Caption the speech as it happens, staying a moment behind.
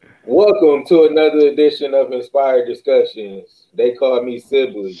Welcome to another edition of Inspired Discussions. They call me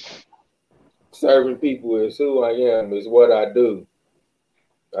Sibley. Serving people is who I am, is what I do.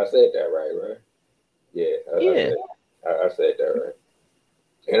 I said that right? Yeah, Yeah. I said that right.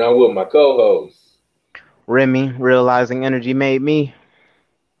 And I'm with my co-host. Remy, realizing energy made me.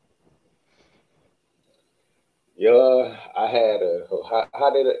 Yeah, I had a how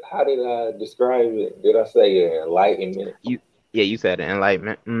did I describe it? Did I say enlightenment? You said it,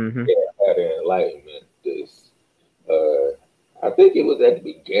 enlightenment. Mm-hmm. Yeah, I had an enlightenment. I think it was at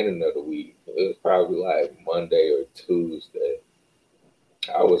the beginning of the week. It was probably like Monday or Tuesday.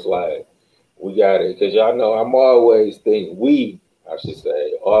 I was like, we got it, because y'all know I'm always thinking. I should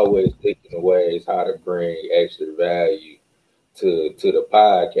say, always thinking of ways how to bring extra value to the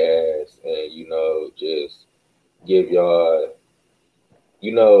podcast, and just give y'all,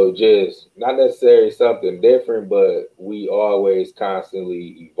 just not necessarily something different, but we always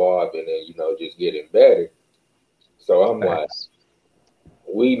constantly evolving and just getting better. So I'm like, Facts.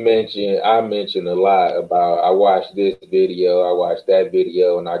 I mentioned a lot about, I watched this video, I watched that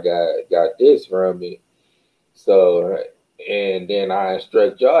video, and I got this from it. So, and then I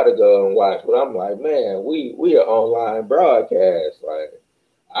instruct y'all to go and watch. But I'm like, man, we are online broadcast. Like,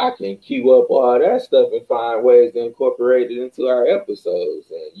 I can queue up all that stuff and find ways to incorporate it into our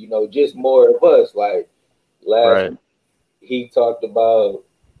episodes, and just more of us. Like last Right. week, he talked about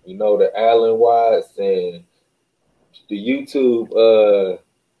the Alan Watts and the YouTube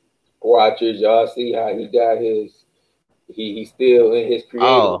watchers. Y'all see how he got his. He's still in his creative.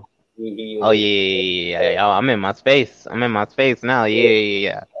 Oh. He in Oh his. yeah. Oh, I'm in my space. I'm in my space now.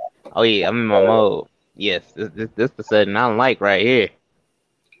 Yeah. Oh yeah, I'm in my mode. Yes, this the setting I like right here.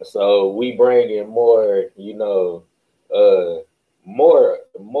 So we bring in more,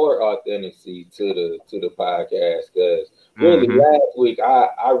 more authenticity to the podcast. Because really, Mm-hmm. last week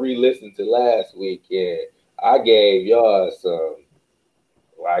I re-listened to last week, and I gave y'all some,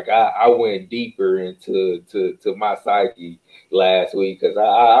 like, I went deeper to my psyche last week, because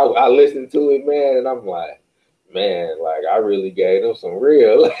I listened to it, man, and I'm like, man, like, I really gave them some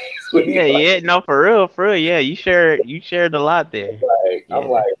real last week. Yeah. No, for real. Yeah, you shared a lot there. Like, I'm Yeah.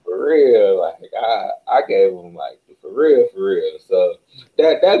 like, for real, like, I gave him, like, for real, for real. So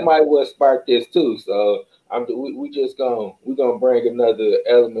that might what sparked this too. So we just gonna bring another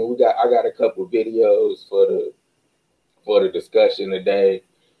element. I got a couple videos for the discussion today,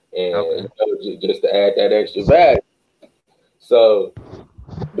 and Okay. just to add that extra value. So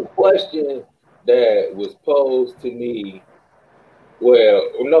the question that was posed to me,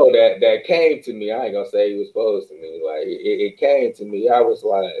 well, no, that came to me. I ain't gonna say it was posed to me. Like, it came to me. I was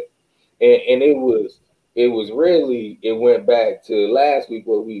like, and it was really, it went back to last week,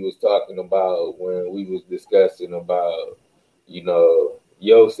 what we was talking about when we was discussing about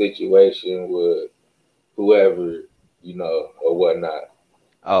your situation with whoever, or whatnot.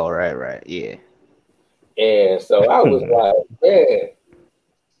 Oh, right. Yeah. And so I was like, man,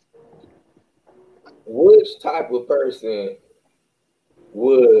 which type of person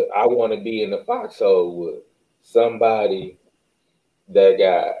would I want to be in the foxhole with? Somebody that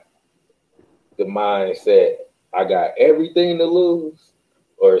got the mindset, I got everything to lose,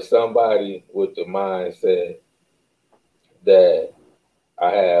 or somebody with the mindset that I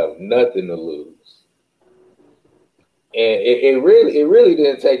have nothing to lose. And it really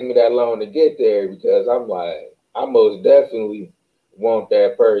didn't take me that long to get there, because I'm like, I most definitely want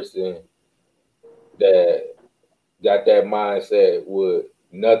that person that got that mindset with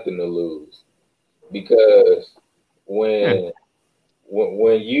nothing to lose. Because Hmm. when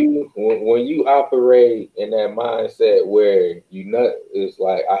when you operate in that mindset where it's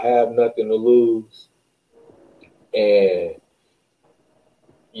like, I have nothing to lose, and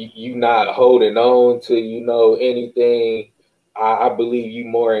you not holding on to anything. I believe you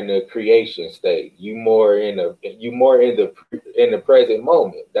more in the creation state. You more in the present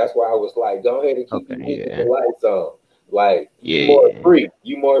moment. That's why I was like, go ahead and keep Okay. you keeping the Yeah. lights on. Like, you more Yeah. free.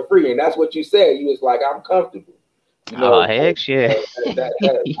 You more free, and that's what you said. You was like, I'm comfortable. You Oh know heck yeah.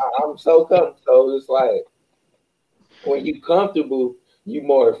 I'm so comfortable. So it's like, when you comfortable, you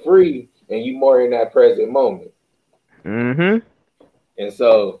more free, and you more in that present moment. Mm-hmm. And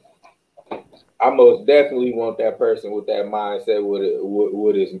so I most definitely want that person with that mindset, with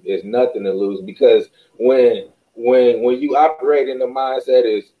is nothing to lose. Because when you operate in the mindset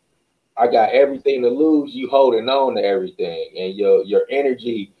is, I got everything to lose, you holding on to everything, and your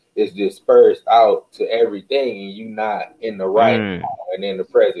energy is dispersed out to everything, and you not in the right Mm. and in the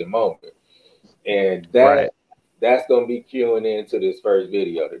present moment. And Right. that's gonna be queuing into this first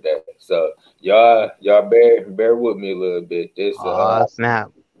video today. So y'all bear with me a little bit. This Oh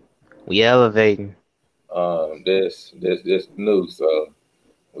snap. We elevating. This new, so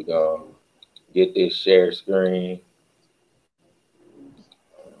we're gonna get this share screen.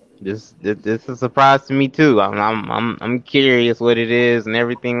 This is a surprise to me too. I'm curious what it is and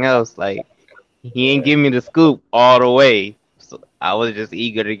everything else. Like he ain't give me the scoop all the way. So I was just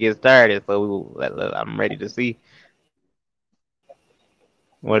eager to get started. So I'm ready to see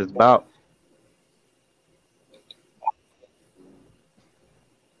what it's about.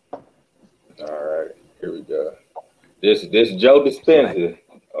 All right, here we go. This Joe Dispenza.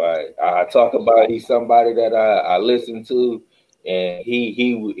 All right, I talk about he's somebody that I listen to, and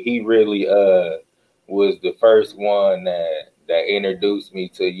he really was the first one that introduced me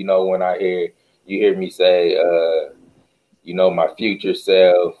to, when you hear me say my future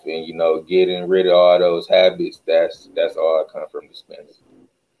self, and getting rid of all those habits. That's all come from Dispenza.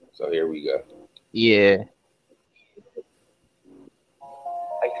 So here we go. Yeah.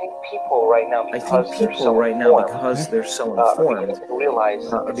 I think people right now, because they're so informed, are beginning to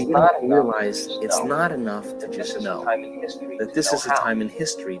realize it's not enough to just know that this is a time in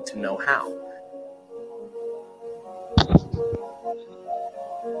history to know how.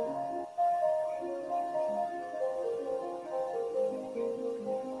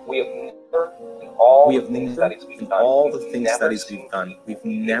 We have never, in all the things studies we've done, we've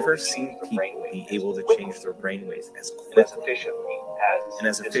never seen people be able to change their brainwaves as quickly and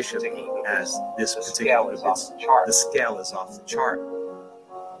as efficiently as this particular bit. The scale is off the chart.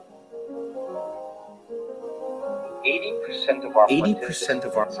 80%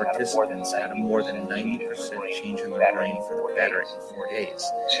 of our participants had a more than 90% change in their brain for the better in 4 days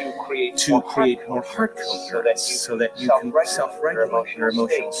to create more heart coherence so that you can self-regulate your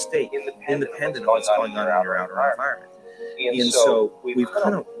emotional state independent of what's going on in your outer environment. And so we've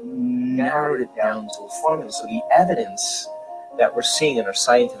kind of narrowed it down to a formula. So the evidence that we're seeing in our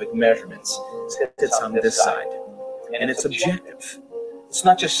scientific measurements sits on this side, and it's objective. It's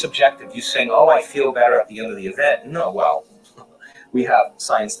not just subjective. You saying, "Oh, I feel better at the end of the event." No, well, we have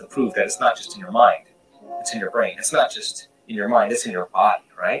science to prove that it's not just in your mind; it's in your brain. It's not just in your mind; it's in your body,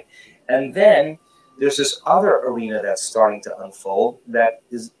 right? And then there's this other arena that's starting to unfold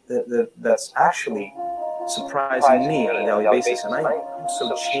that's actually surprising me on a daily basis, and I'm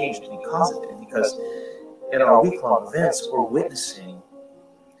so changed because of it. Because in our week-long events, we're witnessing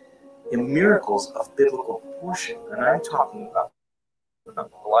miracles of biblical proportion, and I'm talking about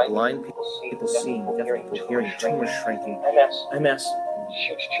blind people seeing, deaf people hearing, tumors shrinking, MS,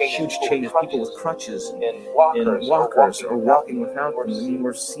 huge changes, people with crutches and walkers or walking without them. I mean,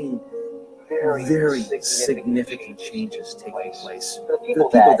 we're seeing very significant changes taking place. For the people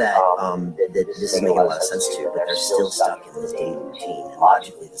that this is making a lot of sense to, but they're still stuck in this daily routine, and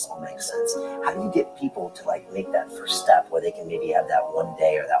logically this all makes sense. How do you get people to make that first step where they can maybe have that one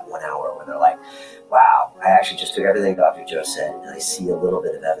day or that 1 hour where they're like, wow, I actually just took everything Dr. Joe said and I see a little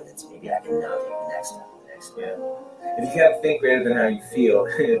bit of evidence. Maybe I can now take the next step. Yeah. If you can't think greater than how you feel,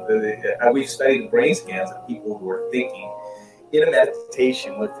 we've studied the brain scans of people who are thinking in a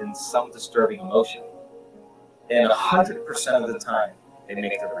meditation within some disturbing emotion, and 100% of the time they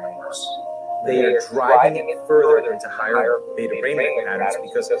make their brain worse. They are driving it further into higher beta brainwave patterns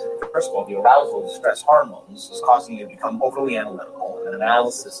because, first of all, the arousal of stress hormones is causing you to become overly analytical, and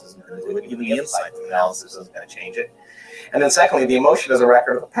analysis isn't going to do it. Even the insight from analysis isn't going to change it. And then secondly, the emotion is a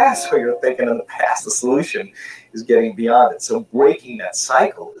record of the past, so you're thinking in the past. The solution is getting beyond it. So breaking that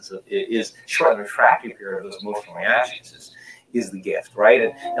cycle is short and refractory period of those emotional reactions is the gift, right?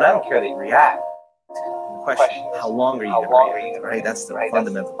 And I don't care that you react. The question, how long are you going to react, right? That's the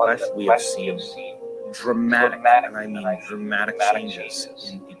fundamental question. We have seen dramatic, and I mean dramatic changes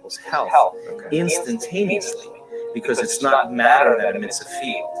in people's health instantaneously, because it's not matter that emits a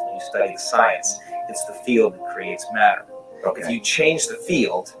field. When you study the science, it's the field that creates matter. If you change the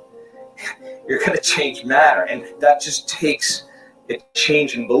field, you're going to change matter, and that just takes a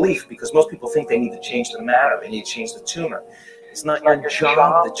change in belief, because most people think they need to change the matter, they need to change the tumor. It's not your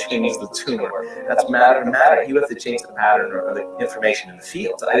job to change the tumor. That's matter to matter. You have to change the pattern or the information in the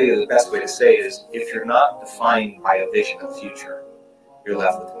field. I think the best way to say it is, if you're not defined by a vision of the future, you're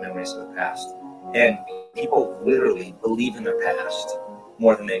left with the memories of the past. And people literally believe in their past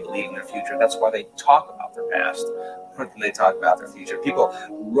more than they believe in their future. That's why they talk about their past more than they talk about their future. People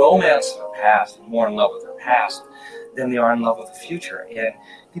romance their past, more in love with their past than they are in love with the future. And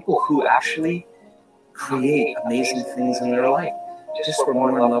people who actually create amazing things in their life just were more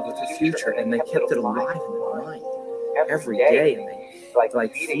in love with the future, and they kept it alive in their mind every day, and they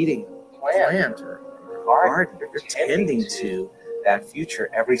like feeding a plant or a garden. You're tending to that future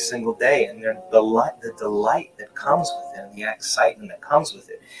every single day, and the delight that comes with it, and the excitement that comes with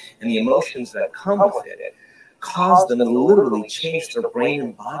it, and the emotions that come with it, cause them to literally change their brain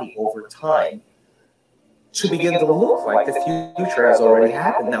and body over time to begin to look like the future has already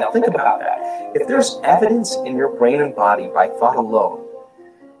happened. Now think about that. If there's evidence in your brain and body by thought alone,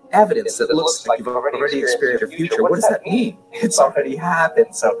 evidence that looks like you've already experienced your future, what does that mean? It's already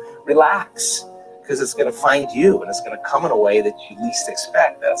happened. So relax, because it's going to find you, and it's going to come in a way that you least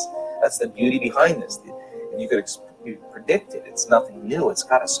expect. That's the beauty behind this. You could predict it. It's nothing new. It's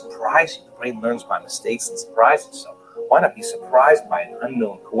got to surprise you. The brain learns by mistakes and surprises. So why not be surprised by an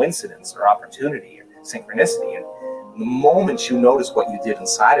unknown coincidence or opportunity or synchronicity? And the moment you notice what you did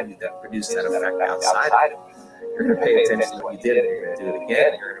inside of you that produced that effect outside of you, you're going to pay attention to what you did, and you're going to do it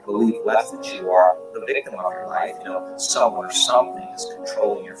again. You're going to believe less that you are the victim of your life. Someone or something is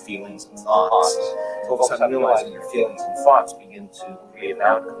controlling your feelings and thoughts. Focus on realizing your feelings and thoughts begin to create an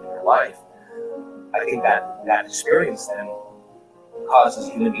outcome in your life. I think that experience then causes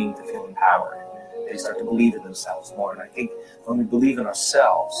human beings to feel empowered. They start to believe in themselves more. And I think when we believe in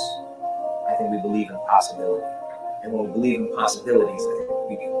ourselves, I think we believe in possibility. And when we believe in possibilities, I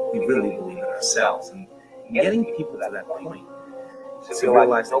think we really believe in ourselves. And getting people to that point to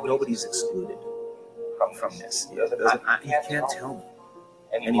realize that nobody's excluded from this. You can't tell me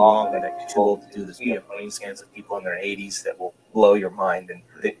any longer that you're too old to do this. We have brain scans of people in their 80s that will blow your mind, and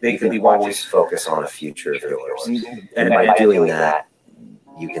they could be watching. Always focus on a future of yours, and by doing that,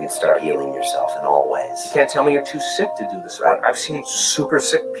 you can start healing yourself in all ways. You can't tell me you're too sick to do this. Right? I've seen super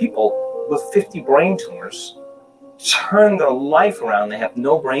sick people with 50 brain tumors turn their life around. They have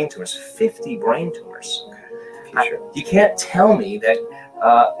no brain tumors. 50 brain tumors. You can't tell me that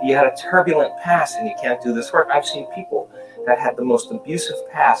you had a turbulent past and you can't do this work. I've seen people that had the most abusive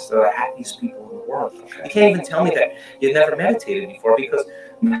past that are the happiest people in the world. You can't even tell me that you never meditated before, because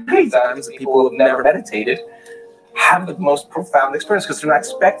many times the people who have never meditated have the most profound experience because they're not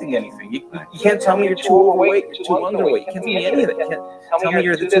expecting anything. You can't tell me you're too overweight, you're too underweight. You can't tell me any of that. You can't tell me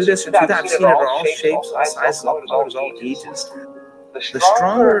you're too this or too that. I've seen it in all shapes, all sizes, all colors, all ages. The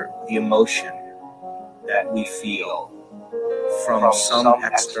stronger the emotion that we feel from some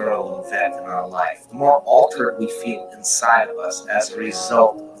external event in our life, the more altered we feel inside of us as a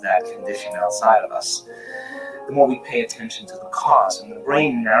result of that condition outside of us, the more we pay attention to the cause. And the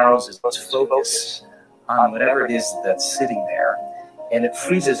brain narrows its focus on whatever it is that's sitting there, and it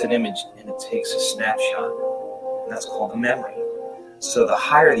freezes an image and it takes a snapshot. And that's called a memory. So the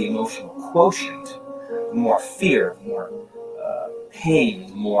higher the emotional quotient, the more fear, the more pain,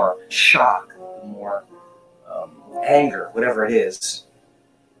 the more shock, the more anger, whatever it is,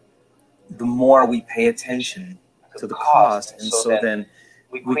 the more we pay attention to the cause, and so then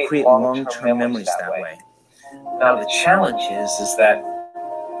we create long-term memories that way. Now the challenge is that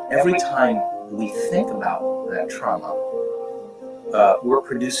every time we think about that trauma, we're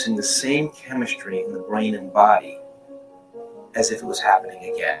producing the same chemistry in the brain and body as if it was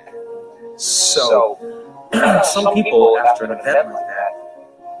happening again. So some people, after an event like that,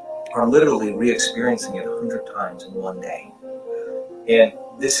 are literally re-experiencing it 100 times in one day. And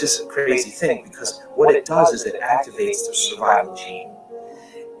this is a crazy thing, because what it does is it activates the survival gene.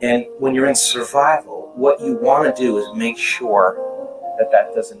 And when you're in survival, what you want to do is make sure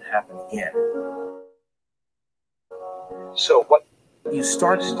that doesn't happen again. So what you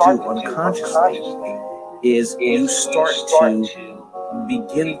start to do unconsciously is you start to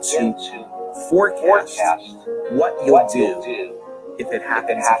begin to forecast what you'll do if it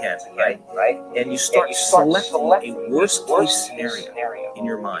happens again, right? And you start selecting a worst-case scenario in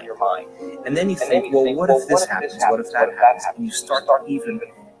your mind. And then you think, well, what if this happens? What if that happens? And you start to even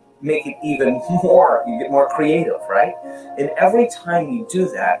make it even more, you get more creative, right? And every time you do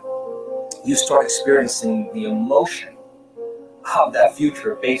that, you start experiencing the emotion of that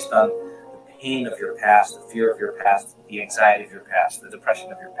future based on the pain of your past, the fear of your past, the anxiety of your past, the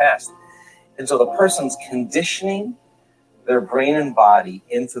depression of your past. And so the person's conditioning their brain and body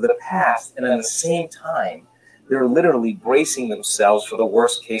into the past, and at the same time, they're literally bracing themselves for the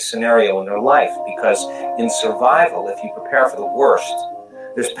worst case scenario in their life, because in survival, if you prepare for the worst,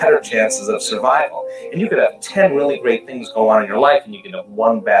 there's better chances of survival. And you could have 10 really great things go on in your life, and you can have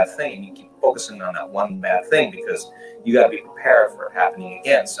one bad thing, and you keep focusing on that one bad thing because you got to be prepared for it happening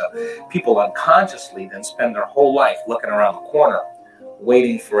again. So people unconsciously then spend their whole life looking around the corner,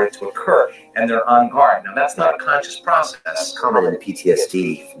 waiting for it to occur, and they're on guard. Now, that's not a conscious process. That's common in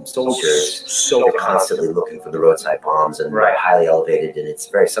PTSD from soldiers. So they're constantly looking for the roadside bombs, and they're highly elevated, and it's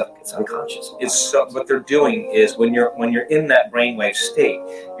unconscious. What they're doing is when you're in that brainwave state,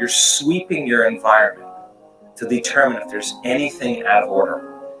 you're sweeping your environment to determine if there's anything out of order.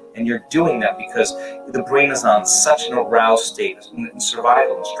 And you're doing that because the brain is on such an aroused state in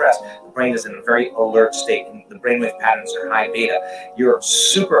survival and stress. The brain is in a very alert state, and the brainwave patterns are high beta. You're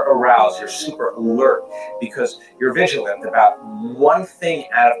super aroused, you're super alert because you're vigilant about one thing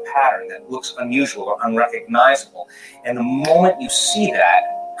out of pattern that looks unusual or unrecognizable. And the moment you see that,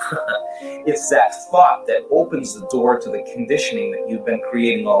 it's that thought that opens the door to the conditioning that you've been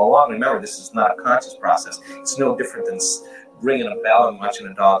creating all along. Remember, this is not a conscious process. It's no different than ringing a bell and watching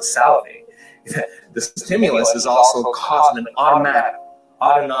a dog salivate. The stimulus is also causing an autonomic,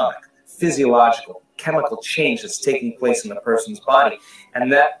 physiological, chemical change that's taking place in the person's body.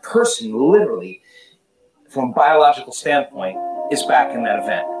 And that person literally, from a biological standpoint, is back in that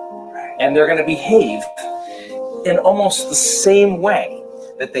event. And they're going to behave in almost the same way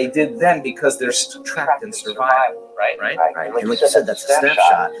that they did then because they're still trapped in survival, right? And like you said, that's a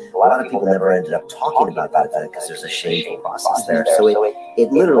snapshot. A lot of people never ended up talking about that event because there's a shameful process there. So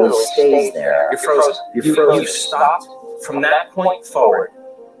it literally stays there. You're frozen. You've stopped. From that point forward,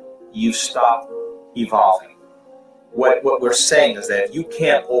 you stopped evolving. What we're saying is that if you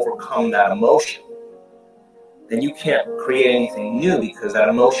can't overcome that emotion, then you can't create anything new because that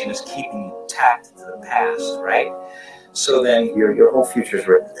emotion is keeping you tacked to the past, right? So then your whole future's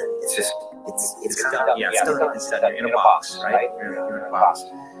written. It's just it's done. Yeah, it's done. It's done. You're in a box, right? You're in a box.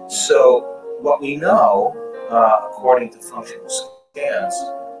 So what we know, according to functional scans,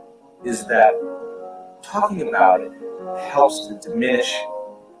 is that talking about it helps to diminish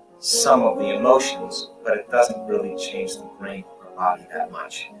some of the emotions, but it doesn't really change the brain or body that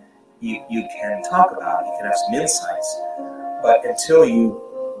much. You can talk about it, you can have some insights, but until you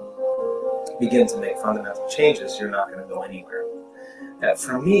begin to make fundamental changes, you're not going to go anywhere. Now,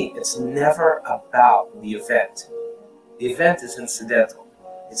 for me, it's never about the event. The event is incidental.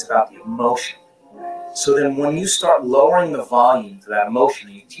 It's about the emotion. So then when you start lowering the volume to that emotion,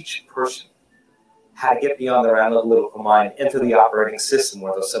 and you teach a person how to get beyond their analytical mind, enter the operating system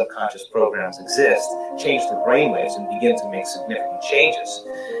where those subconscious programs exist, change their brainwaves, and begin to make significant changes.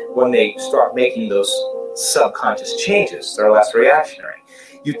 When they start making those subconscious changes, they're less reactionary.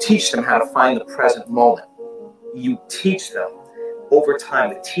 You teach them how to find the present moment. You teach them over time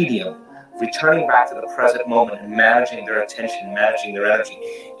the tedium of returning back to the present moment and managing their attention, managing their energy.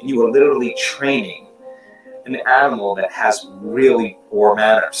 And you are literally training an animal that has really poor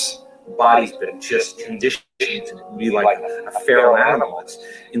manners. The body's been just conditioned to be like a feral animal that's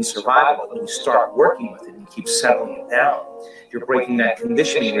in survival. When you start working with it and keep settling it down, you're breaking that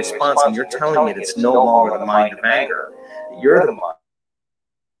conditioning response and you're telling it it's no longer the mind of anger. You're the mind.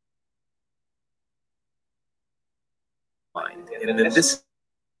 And then this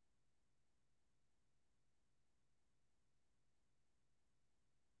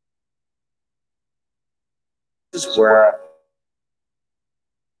is where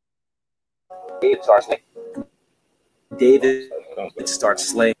David starts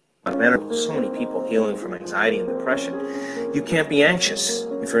slaying. So many people healing from anxiety and depression. You can't be anxious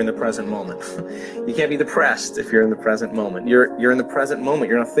if you're in the present moment. You can't be depressed if you're in the present moment. You're in the present moment.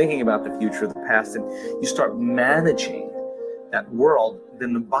 You're not thinking about the future or the past, and you start managing that world.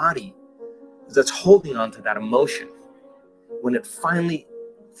 Then the body that's holding on to that emotion, when it finally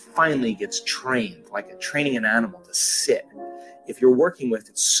gets trained, like training an animal to sit. If you're working with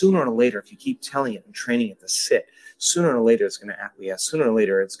it, sooner or later, if you keep telling it and training it to sit, sooner or later it's going to acquiesce. Sooner or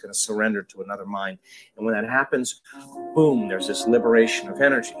later it's going to surrender to another mind. And when that happens, boom, there's this liberation of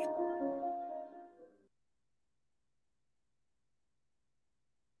energy.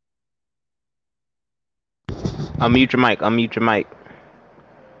 Unmute your mic.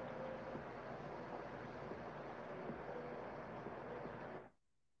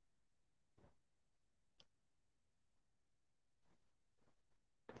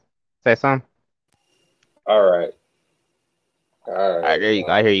 Say something. All right. There you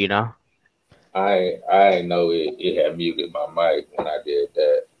go. I hear you now. I didn't know it had muted my mic when I did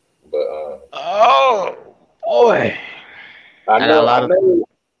that, but oh boy, I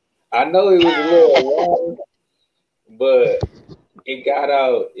know it was a little long, but it got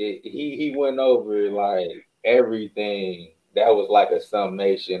out. He went over like everything. That was like a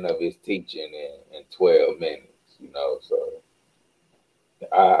summation of his teaching in 12 minutes, so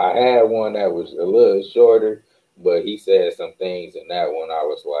I had one that was a little shorter, but he said some things in that one. I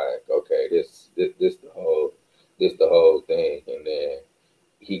was like, okay, this the whole thing. And then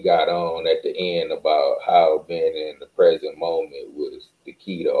he got on at the end about how being in the present moment was the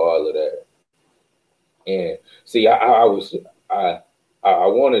key to all of that. And see, I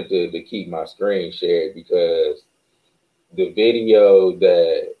wanted to keep my screen shared because the video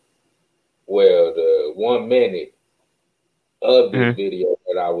that well, the 1 minute of this Mhm. video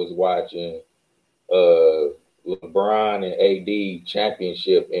that I was watching, LeBron and AD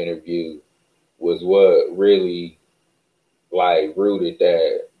championship interview was what really like rooted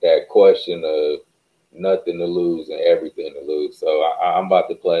that question of nothing to lose and everything to lose. So I'm about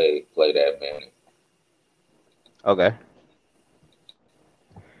to play that minute. Okay.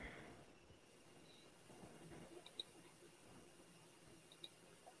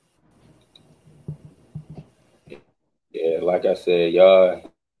 Yeah, like I said, y'all.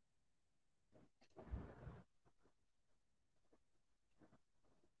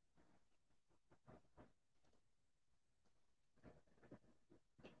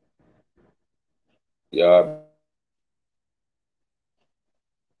 Y'all,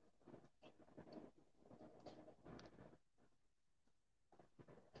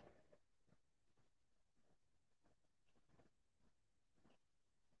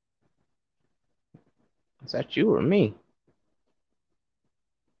 Is that you or me?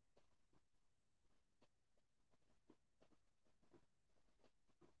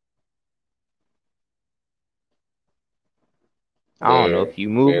 I don't know if you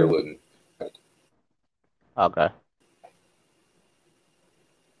bear moving. with me. Okay.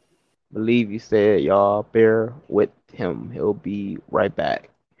 Believe you said y'all bear with him. He'll be right back.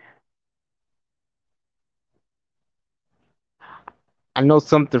 I know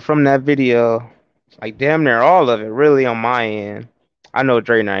something from that video, like damn near all of it, really on my end. I know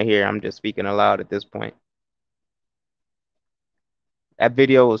Dre not here. I'm just speaking aloud at this point. That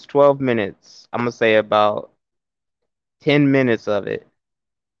video was 12 minutes. I'm gonna say about 10 minutes of it,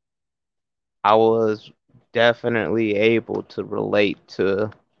 I was definitely able to relate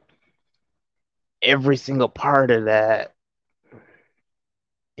to every single part of that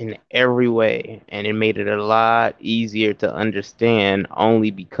in every way, and it made it a lot easier to understand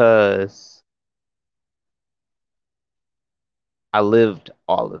only because I lived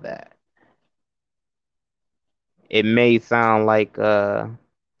all of that. It may sound like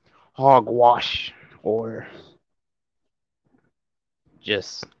hogwash or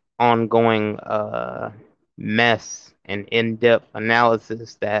just ongoing mess and in-depth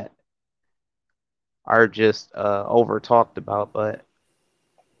analysis that are just over talked about, but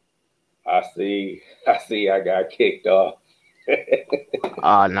I see. I got kicked off.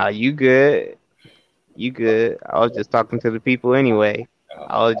 nah, you good. You good. I was just talking to the people anyway.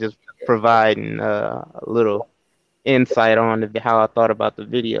 I was just providing a little insight on how I thought about the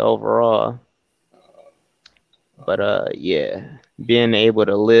video overall. But yeah, being able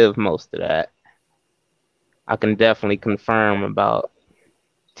to live most of that, I can definitely confirm about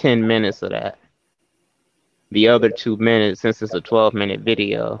 10 minutes of that. The other 2 minutes, since it's a 12-minute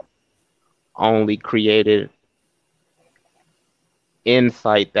video, only created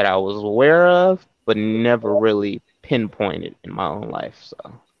insight that I was aware of, but never really pinpointed in my own life. So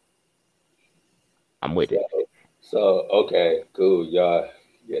I'm with it. So okay, cool, y'all.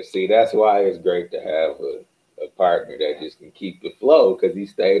 Yeah, see, that's why it's great to have a partner that just can keep the flow because he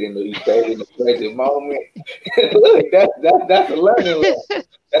stayed in the present moment. Look, that's a learning lesson.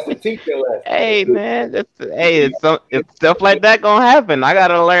 That's a teaching Hey lesson. man, it's stuff like that gonna happen. I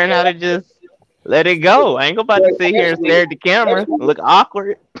gotta learn how to just let it go. I ain't about to sit here and stare at the camera, look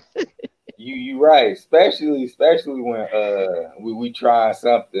awkward. You right, especially when we try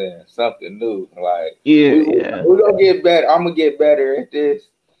something new. Like Yeah, we gonna get better. I'm gonna get better at this.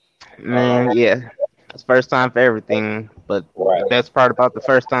 man, yeah. It's first time for everything, but the Right. best part about the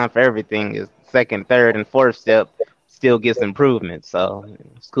first time for everything is second, third, and fourth step still gets improvement. So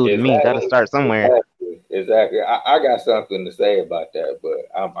it's cool to me. Got to Exactly. start somewhere. Exactly. I got something to say about that, but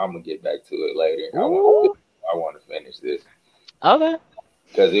I'm gonna get back to it later. Ooh, I want to finish this okay.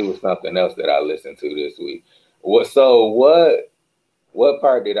 because it was something else that I listened to this week. What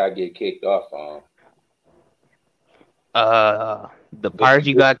part did I get kicked off on? The part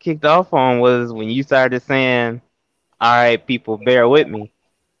you got kicked off on was when you started saying, "All right, people, bear with me,"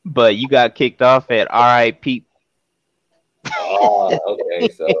 but you got kicked off at "All right, people." Okay.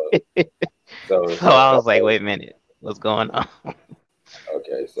 So I was like, "Wait a minute, what's going on?"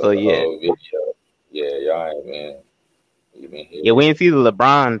 Okay, so So the yeah, whole video, yeah, y'all ain't been even yeah, here. we didn't see the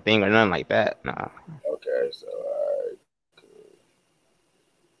LeBron thing or nothing like that. Nah. Okay, so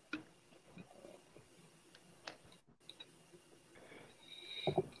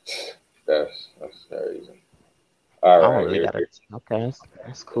that's crazy. All I don't right, really here. gotta. Okay,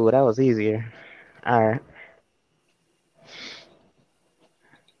 that's cool. That was easier. All right.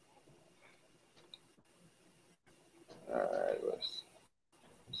 All right, let's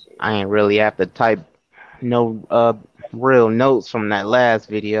see. I ain't really have to type no real notes from that last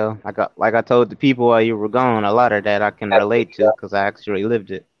video. Like I told the people while you were gone, a lot of that I can relate to because I actually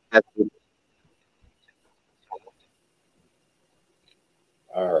lived it.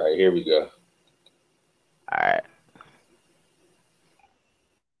 All right, here we go. All right.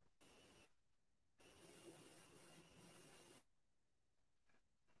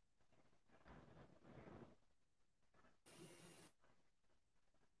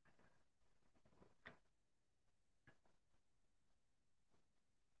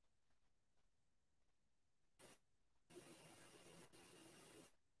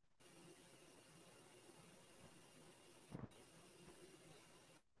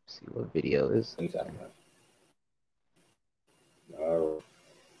 See what video is. All right.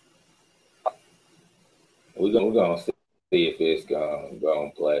 We're gonna see if it's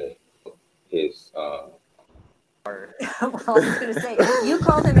gonna play his. Well, I was going to say, you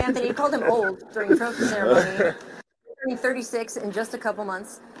called him, Anthony, you called him old during trophy ceremony. Turning 36 in just a couple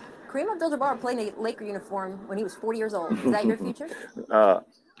months. Kareem Abdul-Jabbar played in a Laker uniform when he was 40 years old. Is that your future? I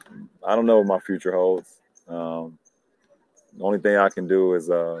don't know what my future holds. The only thing I can do is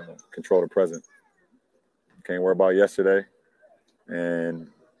control the present. Can't worry about yesterday, and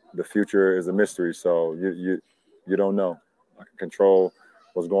the future is a mystery. So you don't know. I can control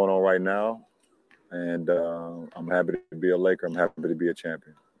what's going on right now, and I'm happy to be a Laker. I'm happy to be a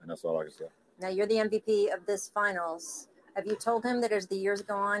champion, and that's all I can say. Now, you're the MVP of this finals. Have you told him that as the years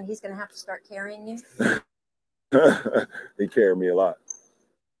go on, he's going to have to start carrying you? He carried me a lot,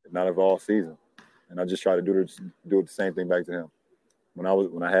 not of all season, and I just try to do the same thing back to him.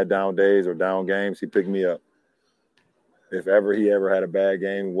 When I had down days or down games, he picked me up. If he ever had a bad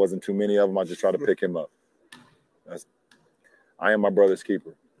game, it wasn't too many of them, I just try to pick him up. I am my brother's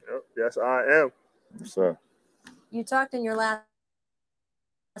keeper. Yep. Yes, I am. Yes, sir. You talked in your last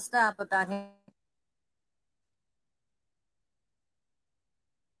stop about him.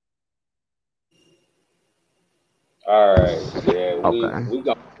 All right, yeah, we gonna get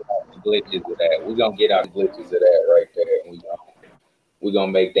out the glitches of that. We gonna get out the glitches of that right there, and we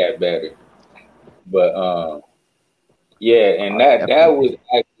gonna make that better. But yeah, and that was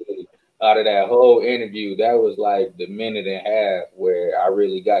actually out of that whole interview, that was like the minute and a half where I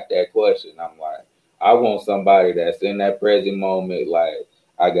really got that question. I'm like, I want somebody that's in that present moment. Like,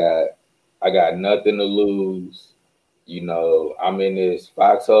 I got nothing to lose. You know, I'm in this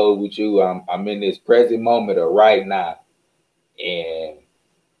foxhole with you. I'm in this present moment of right now, and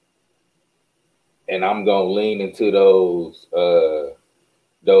I'm gonna lean into those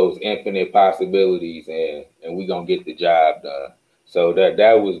infinite possibilities, and we gonna get the job done. So that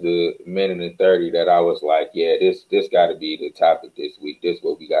was the minute and 30 that I was like, yeah, this got to be the topic this week. This is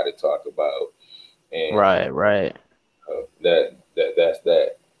what we got to talk about. And Right. That's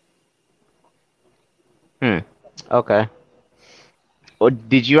that. Okay. Well,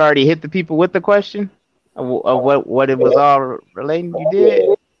 did you already hit the people with the question of what it was all relating? You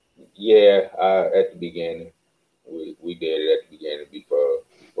did? Yeah, at the beginning. We did it at the beginning before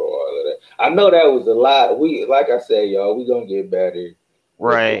all of that. I know that was a lot. We, like I said, y'all, we gonna get better.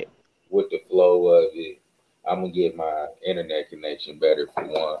 Right. With the flow of it. I'm gonna get my internet connection better for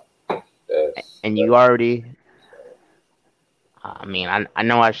one. And you already. I mean, I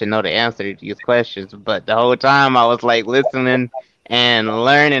know I should know the answer to these questions, but the whole time I was like listening and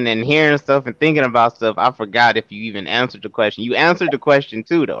learning and hearing stuff and thinking about stuff. I forgot if you even answered the question. You answered the question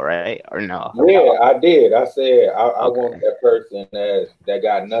too, though, right? Or no? Yeah, I did. I said I want that person that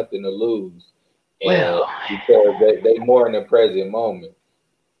got nothing to lose, and because they more in the present moment.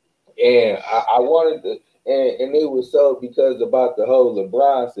 And I wanted to, and it was so because about the whole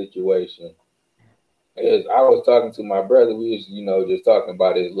LeBron situation. Is I was talking to my brother, we was, just talking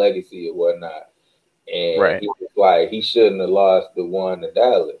about his legacy and whatnot. And he was like, he shouldn't have lost the one to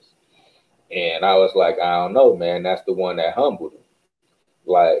Dallas. And I was like, I don't know, man. That's the one that humbled him.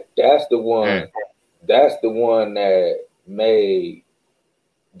 Like, that's the one that made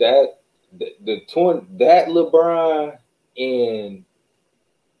that that LeBron and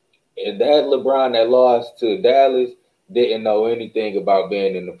that LeBron that lost to Dallas didn't know anything about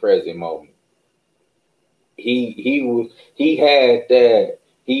being in the present moment. He had that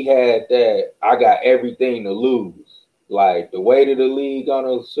I got everything to lose. Like the weight of the league on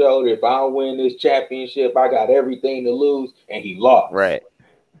his shoulder. If I don't win this championship, I got everything to lose, and he lost. Right.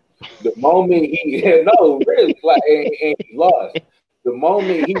 The moment he really and he lost. The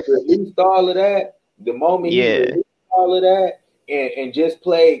moment he released all of that, and just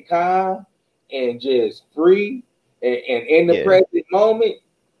played calm and just free and in the present moment,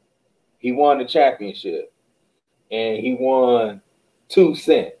 he won the championship. And he won 2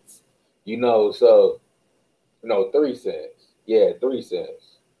 cents, so No, 3 cents. Yeah, 3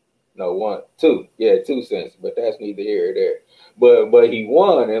 cents. No, 1, 2. Yeah, 2 cents. But that's neither here or there. But he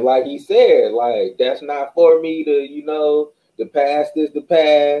won, and like he said, like that's not for me to, the past is the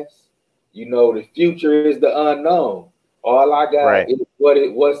past. The future is the unknown. All I got Right. is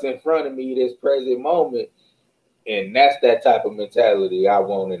what's in front of me this present moment, and that's that type of mentality I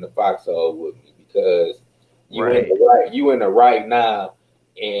want in the foxhole with me, because Right. you in the right now,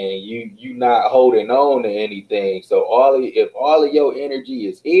 and you not holding on to anything. So if all of your energy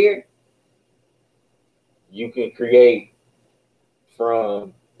is here, you can create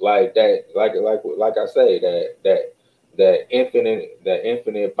from like that, like I say, that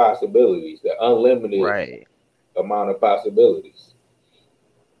infinite possibilities, the unlimited Right. amount of possibilities.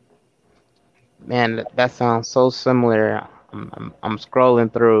 Man, that sounds so similar. I'm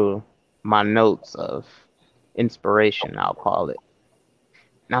scrolling through my notes of inspiration, I'll call it.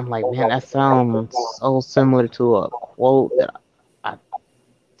 And I'm like, man, that sounds so similar to a quote that I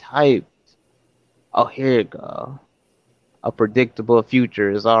typed. Oh, here you go. A predictable future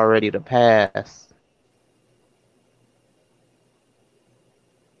is already the past.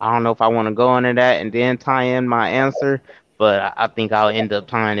 I don't know if I want to go into that and then tie in my answer, but I think I'll end up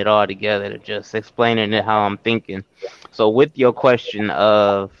tying it all together to just explaining it how I'm thinking. So with your question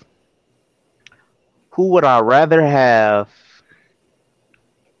of who would I rather have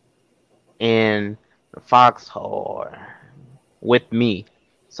in the foxhole or with me,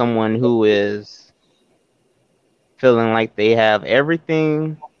 someone who is feeling like they have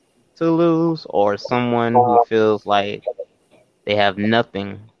everything to lose, or someone who feels like they have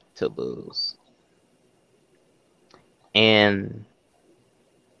nothing to lose. And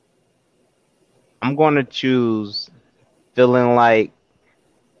I'm going to choose feeling like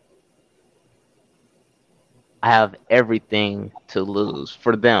I have everything to lose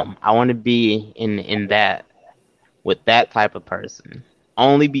for them. I want to be in that with that type of person,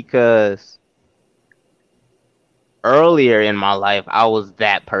 only because earlier in my life I was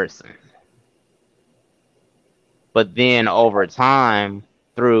that person. But then over time,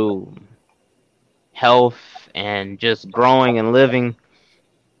 through health and just growing and living,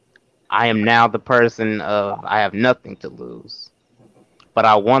 I am now the person of I have nothing to lose. But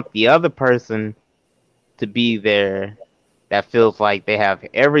I want the other person to be there that feels like they have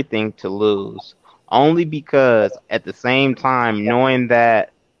everything to lose, only because at the same time, knowing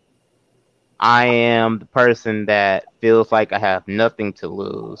that I am the person that feels like I have nothing to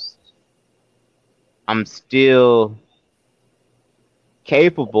lose, I'm still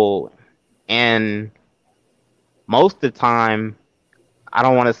capable, and most of the time, I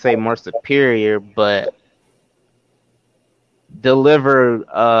don't want to say more superior, but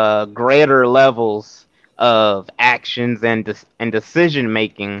deliver greater levels of actions and decision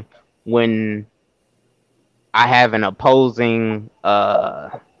making when I have an opposing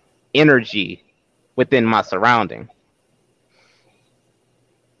energy within my surrounding.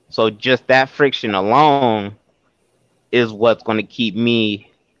 So just that friction alone is what's going to keep me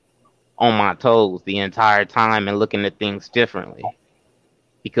on my toes the entire time and looking at things differently,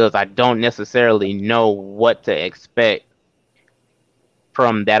 because I don't necessarily know what to expect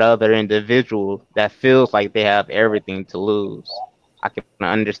from that other individual that feels like they have everything to lose. I can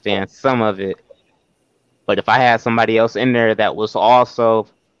understand some of it, but if I had somebody else in there that was also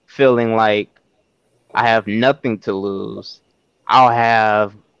feeling like I have nothing to lose, I'll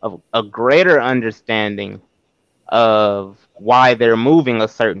have a greater understanding of why they're moving a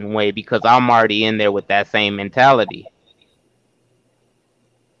certain way, because I'm already in there with that same mentality.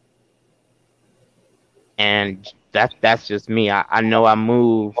 And that's just me. I know I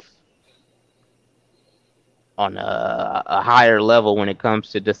move on a higher level when it comes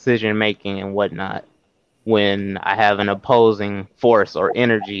to decision making and whatnot when I have an opposing force or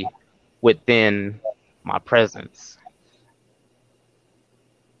energy within my presence.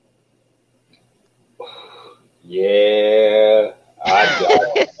 Yeah, I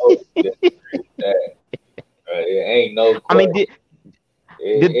totally disagree with that. It ain't no question. I mean,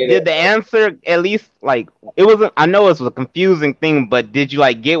 did the answer at least, like, it wasn't, I know it was a confusing thing, but did you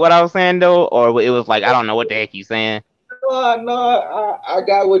like get what I was saying though, or it was like I don't know what the heck you saying? No, I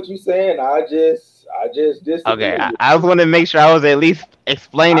got what you saying. I just disagree. Okay, I just wanted to make sure I was at least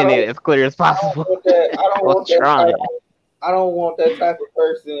explaining it as clear as possible. I don't want that type of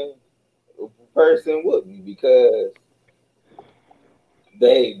person with me, because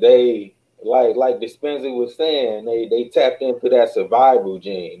they like Dispenza was saying, they tapped into that survival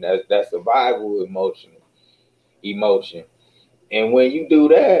gene, that survival emotion. And when you do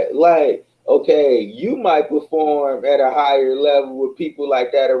that, like okay, you might perform at a higher level with people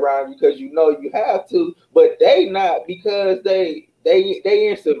like that around you because you know you have to, but they not because they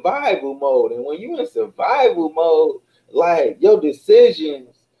in survival mode. And when you in survival mode, like your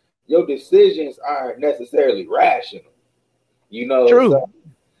decisions aren't necessarily rational. You know, True.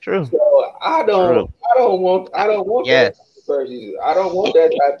 True. so I True. don't want that Yes. type of person. I don't want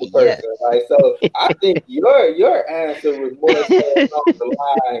that type of Yes. person. Like, so I think your answer was more so along the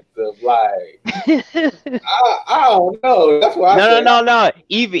lines of like I don't know. That's why I said No.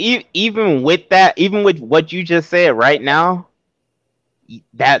 Even with that, even with what you just said right now,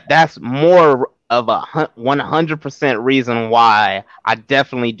 that's more of a 100% reason why I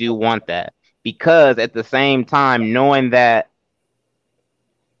definitely do want that. Because at the same time, knowing that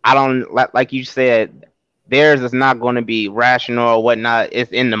I don't like you said, theirs is not going to be rational or whatnot.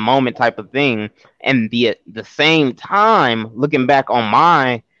 It's in the moment type of thing. And the same time, looking back on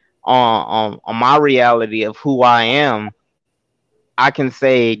on my reality of who I am, I can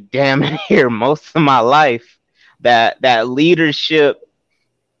say damn near most of my life that leadership,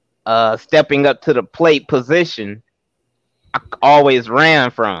 stepping up to the plate position, I always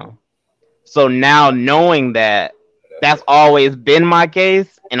ran from. So now knowing that that's always been my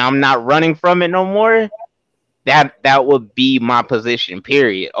case and I'm not running from it no more, that would be my position,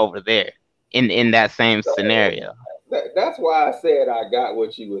 period, over there in that same scenario. that's why I said I got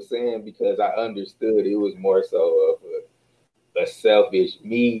what you were saying because I understood it was more so of a selfish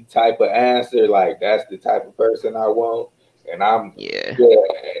me type of answer. Like that's the type of person I want, and Yeah.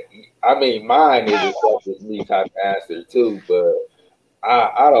 I mean, mine is a selfish me type of answer too, but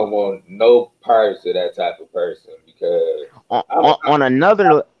I don't want no parts of that type of person because On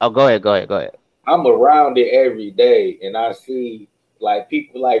another, oh, go ahead. I'm around it every day, and I see like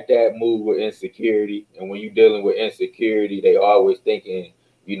people like that move with insecurity. And when you're dealing with insecurity, they always thinking,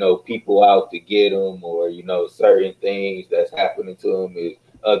 you know, people out to get them, or you know, certain things that's happening to them is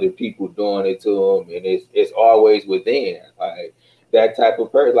other people doing it to them, and it's always within. Like that type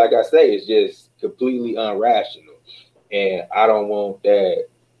of person, like I say, is just completely irrational, and I don't want that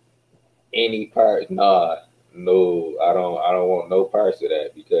any part. Nah, no, I don't want no parts of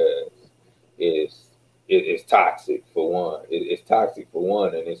that because it's it's toxic for one. It's toxic for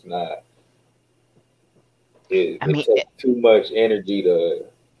one, and it's not. I mean, It takes too much energy to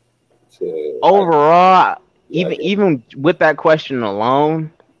overall, like, even with that question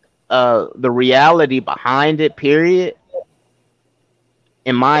alone, the reality behind it, period,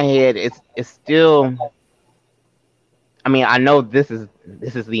 in my head, it's still. I mean, I know this is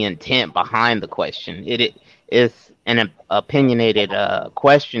the intent behind the question. It is an opinionated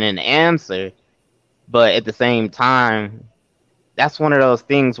question and answer, but at the same time, that's one of those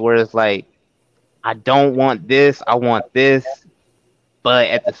things where it's like I don't want this, I want this, but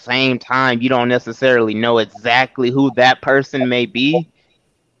at the same time, you don't necessarily know exactly who that person may be,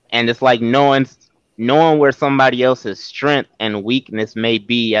 and it's like knowing where somebody else's strength and weakness may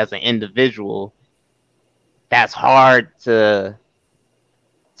be as an individual. That's hard to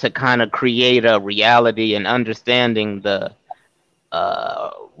kind of create a reality and understanding the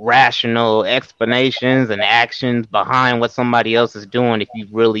rational explanations and actions behind what somebody else is doing if you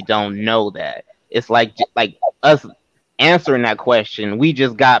really don't know that. It's like us answering that question. We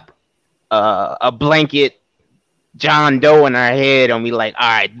just got a blanket John Doe in our head, and we like, all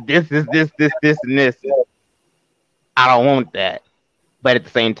right, this is this, and this. I don't want that. But at the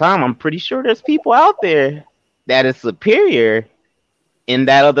same time, I'm pretty sure there's people out there that is superior in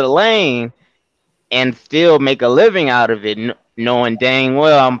that other lane and still make a living out of it, knowing dang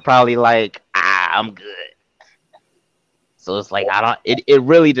well I'm probably like, I'm good. So it's like I don't. It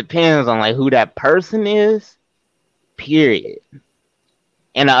really depends on like who that person is. Period.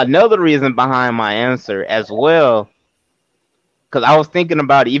 And another reason behind my answer as well, because I was thinking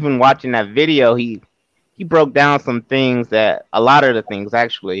about even watching that video. He broke down some things, that a lot of the things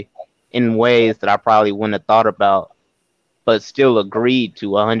actually, in ways that I probably wouldn't have thought about, but still agreed to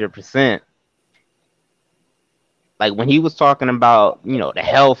 100%. Like when he was talking about, you know, the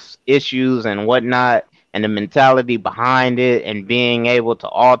health issues and whatnot, and the mentality behind it, and being able to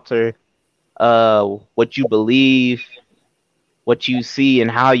alter what you believe, what you see,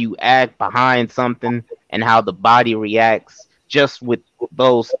 and how you act behind something, and how the body reacts just with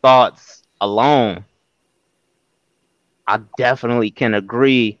those thoughts alone. I definitely can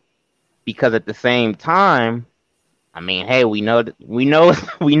agree, because at the same time, I mean, hey, we know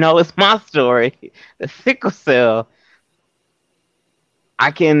it's my story, the sickle cell.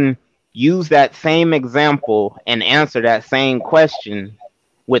 I can use that same example and answer that same question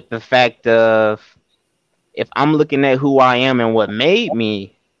with the fact of, if I'm looking at who I am and what made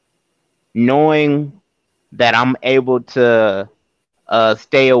me, knowing that I'm able to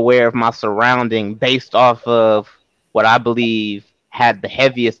stay aware of my surrounding based off of what I believe had the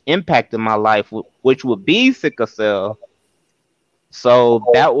heaviest impact in my life, which would be sickle cell. So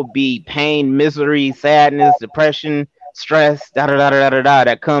that would be pain, misery, sadness, depression, stress, da da da da da da,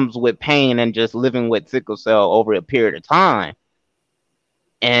 that comes with pain and just living with sickle cell over a period of time.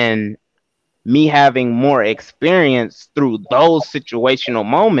 And me having more experience through those situational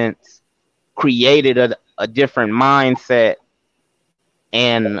moments created a different mindset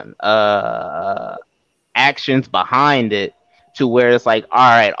and actions behind it, to where it's like, all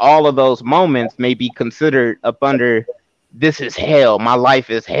right, all of those moments may be considered up under, this is hell, my life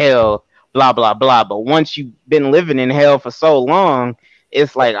is hell, blah blah blah. But once you've been living in hell for so long,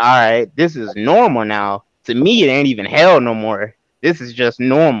 it's like, all right, this is normal now. To me, it ain't even hell no more. This is just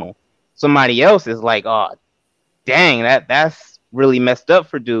normal. Somebody else is like, oh dang, that's really messed up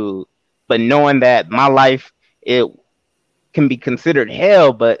for dude. But knowing that my life, it can be considered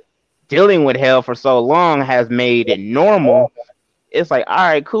hell, but dealing with hell for so long has made it normal. It's like, all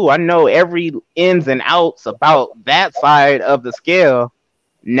right, cool, I know every ins and outs about that side of the scale.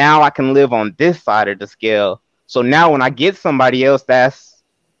 Now I can live on this side of the scale. So now when I get somebody else that's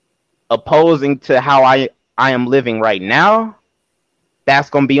opposing to how I am living right now, that's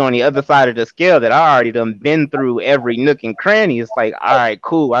going to be on the other side of the scale that I already done been through every nook and cranny. It's like, all right,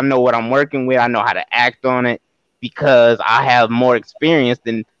 cool, I know what I'm working with. I know how to act on it because I have more experience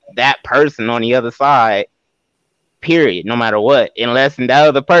than that person on the other side, period, no matter what. Unless that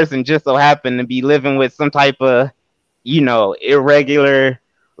other person just so happened to be living with some type of, irregular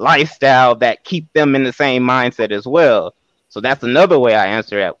lifestyle that keep them in the same mindset as well. So that's another way I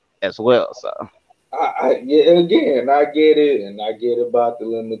answer it as well. So yeah, again, I get it, and I get about the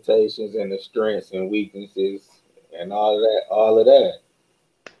limitations and the strengths and weaknesses and all of that.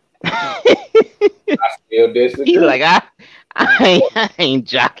 I still disagree. He's like, I ain't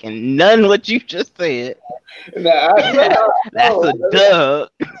jocking none what you just said. That's a dub.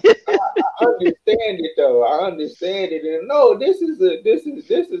 I understand it though. I understand it, and no, this is a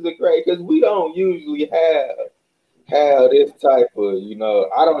great, because we don't usually have this type of,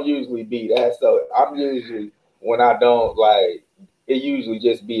 I don't usually be that. So I'm usually, when I don't like, it usually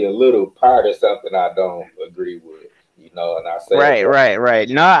just be a little part of something I don't agree with. And I say right.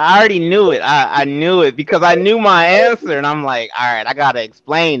 No, I already knew it. I knew it because I knew my answer, and I'm like, all right, I gotta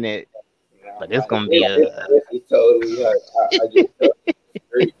explain it. But it's gonna be it's totally I just totally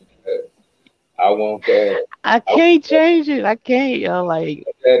agree because I want that. I can't change it. I can't. Like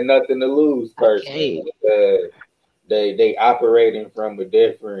that nothing to lose person. They operating from a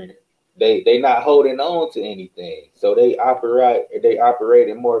different. They not holding on to anything, so they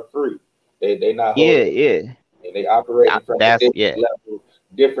operating more free. They not holding. And they operate from a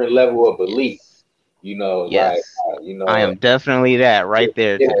different level of belief. Yes. I am definitely that right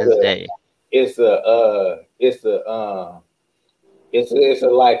there to this day. It's a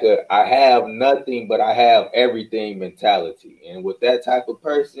like a I have nothing but I have everything mentality, and with that type of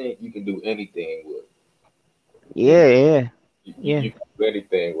person, you can do anything with. Yeah. You can do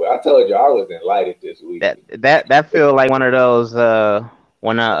anything with. I told you I was enlightened this week. That feel like one of those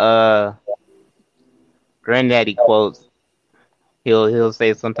when granddaddy quotes. He'll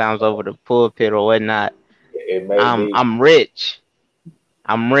say sometimes over the pulpit or whatnot. I'm rich.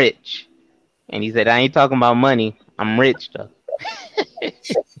 And he said, I ain't talking about money. I'm rich though.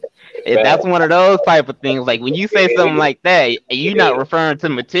 That's one of those type of things. Like when you say something like that, you're not referring to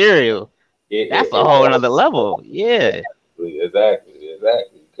material. That's a whole other level. Yeah. Exactly.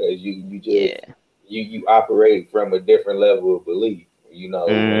 Because you just you operate from a different level of belief.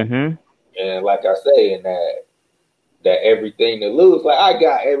 Mm-hmm. And like I say, in that everything to lose, like I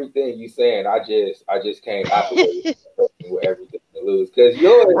got everything you saying. I just can't operate with everything to lose because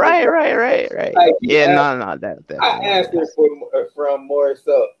yours. Right. Like, That. I answered from more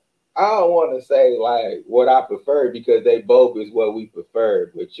so. I don't want to say like what I prefer because they both is what we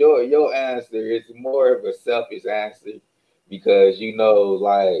prefer, but your answer is more of a selfish answer because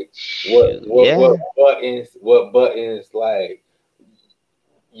like what buttons like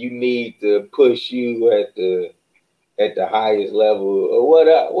you need to push you at the highest level or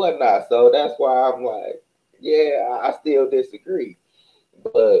whatnot. So that's why I'm like, yeah, I still disagree,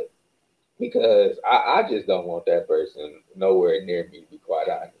 but because I just don't want that person nowhere near me, to be quite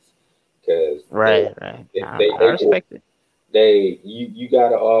honest. Because right. I respect it. You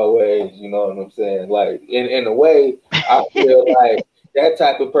gotta always, you know what I'm saying? Like in a way, I feel like that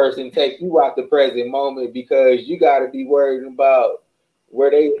type of person take you out the present moment because you gotta be worried about where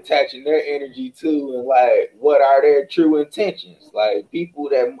they attaching their energy to, and like what are their true intentions. Like people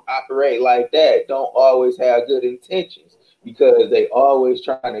that operate like that don't always have good intentions because they always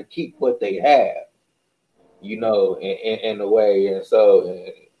trying to keep what they have, you know, in a way. And so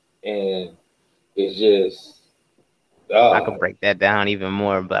and it's just I could break that down even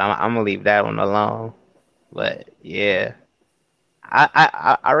more, but I'm gonna leave that one alone. But yeah,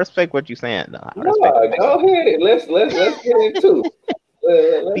 I respect what you're saying though. Go ahead. Let's get into it.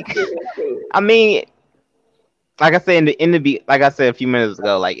 I mean, like I said like I said a few minutes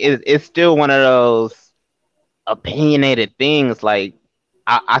ago, like it's still one of those opinionated things. Like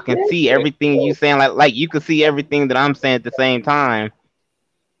I can see everything you saying, like you can see everything that I'm saying at the same time,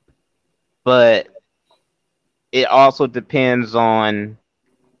 but it also depends on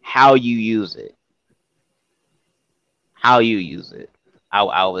how you use it. How you use it,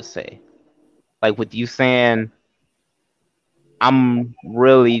 I would say. Like with you saying, I'm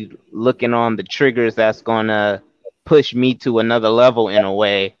really looking on the triggers that's gonna push me to another level in a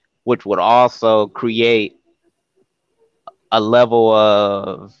way, which would also create a level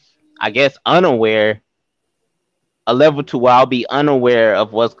of, I guess, a level to where I'll be unaware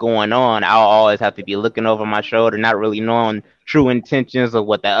of what's going on. I'll always have to be looking over my shoulder, not really knowing true intentions of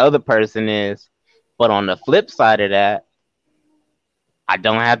what that other person is. But on the flip side of that, I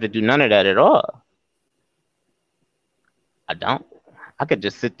don't have to do none of that at all. I don't. I could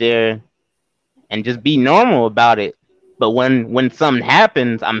just sit there and just be normal about it. But when something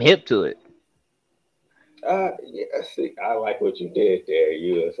happens, I'm hip to it. Yeah, see, I like what you did there.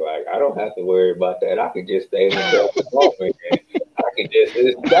 You was like, I don't have to worry about that. I can just stay in the moment. I can just.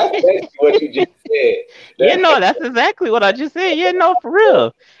 That's basically what you just said. That's exactly what I just said. Yeah, no, for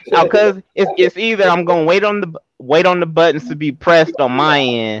real. Because it's either I'm gonna wait on the buttons to be pressed on my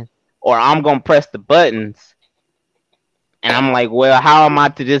end, or I'm gonna press the buttons. And I'm like, well, how am I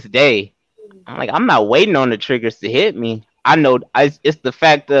to this day? I'm like, I'm not waiting on the triggers to hit me. I know it's the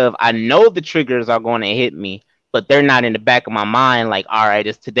fact of I know the triggers are going to hit me, but they're not in the back of my mind. Like, all right,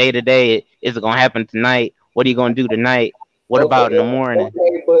 it's today. Is it going to happen tonight? What are you going to do tonight? What about in the morning?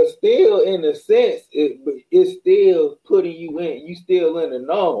 Okay, but still, in a sense, it's still putting you in. You still in the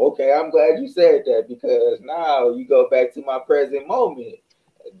know. Okay, I'm glad you said that because now you go back to my present moment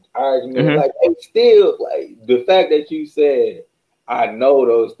argument. Like, it's still like the fact that you said, I know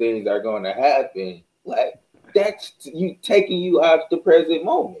those things are going to happen. Like, that's you taking you out of the present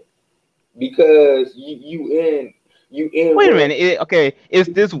moment because you in. Wait a minute. Is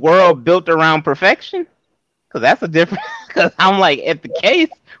this world built around perfection? Because that's a different. Because I'm like, if the case,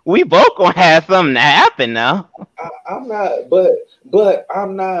 we both gonna have something to happen now. I'm not, but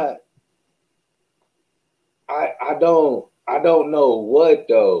I'm not. I don't know what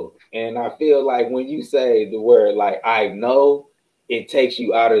though, and I feel like when you say the word like I know, it takes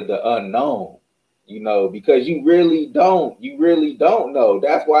you out of the unknown. You know, because you really don't know.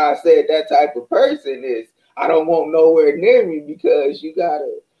 That's why I said that type of person is I don't want nowhere near me because you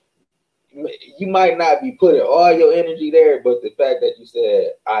might not be putting all your energy there, but the fact that you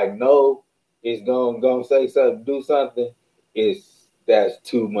said I know is gonna say something, do something, that's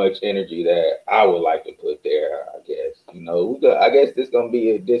too much energy that I would like to put there. I guess I guess this gonna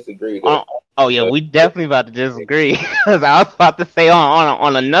be a disagree. Oh yeah, we definitely about to disagree because I was about to say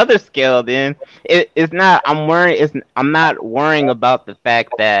on another scale. Then it's not. I'm not worrying about the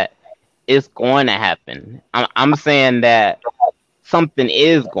fact that it's going to happen. I'm saying that something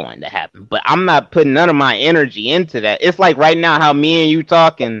is going to happen, but I'm not putting none of my energy into that. It's like right now how me and you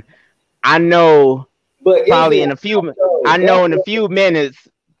talking. I know, but probably in a few minutes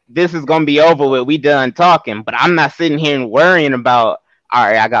this is gonna be over with. We done talking, but I'm not sitting here and worrying about. All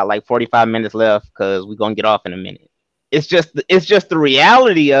right, I got like 45 minutes left because we're gonna get off in a minute. It's just the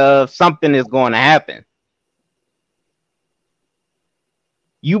reality of something is going to happen.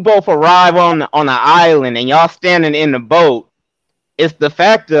 You both arrive on an island and y'all standing in the boat. It's the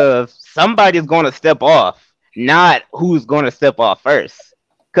fact of somebody's going to step off, not who's going to step off first.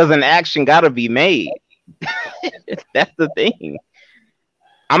 Because an action got to be made. That's the thing.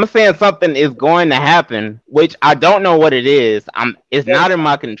 I'm saying something is going to happen, which I don't know what it is. It's not in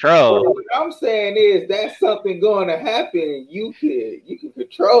my control. What I'm saying is that something going to happen. You can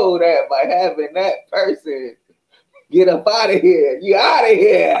control that by having that person get up out of here. You out of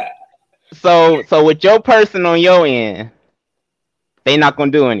here. So with your person on your end, they not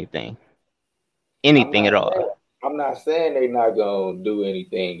gonna do anything at all. I'm not saying they not gonna do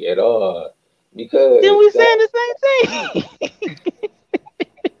anything at all because then we saying the same thing.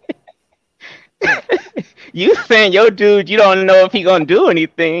 You saying your dude, you don't know if he gonna do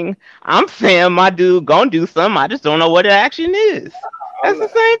anything. I'm saying my dude gonna do something. I just don't know what the action is. That's the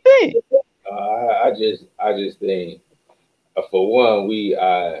same thing. I just think, for one, we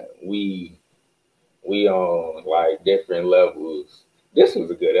on like different levels. This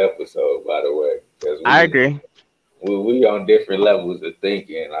was a good episode, by the way, because I agree. we on different levels of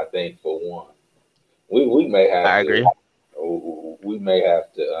thinking. I think for one, we may have I to agree. we may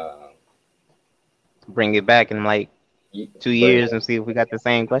have to Bring it back in like 2 years and see if we got the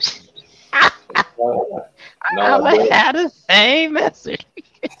same question. I might have the same message.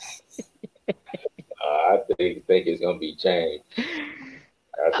 I think it's gonna be changed.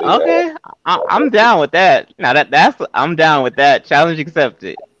 Okay, I'm down with that. Now that's I'm down with that. Challenge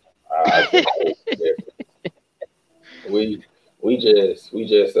accepted. I think we just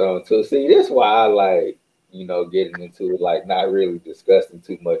to see this is why I like getting into it, like not really discussing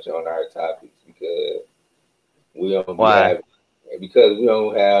too much on our topics because we don't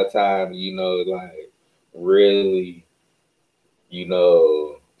have time like really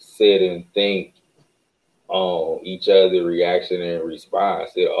sit and think on each other reaction and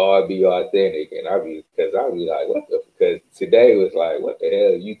response. It all be authentic, and I'll be like, because today was like, what the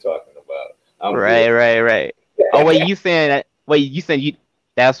hell are you talking about? Right. Oh wait, you saying that? Wait, you said you.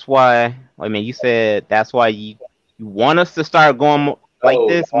 That's why. I mean, you said that's why you want us to start going like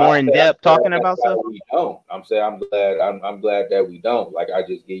this, more in depth, talking about stuff. We don't. I'm saying I'm glad that we don't. Like I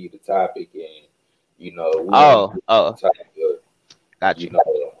just give you the topic, and Got you.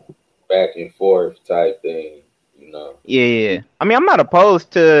 Back and forth type thing. Yeah. I mean, I'm not opposed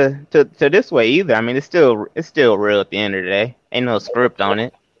to this way either. I mean, it's still real at the end of the day. Ain't no script on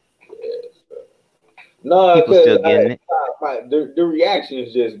it. No, people still getting it. The reaction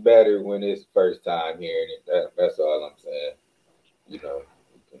is just better when it's first time hearing it. That's all I'm saying.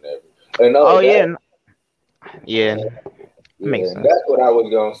 Yeah. Makes sense. That's what I was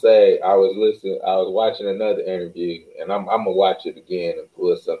gonna say. I was watching another interview, and I'm gonna watch it again and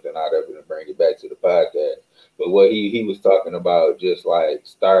pull something out of it and bring it back to the podcast. But what he was talking about, just like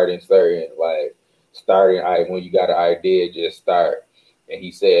starting, when you got an idea, just start. And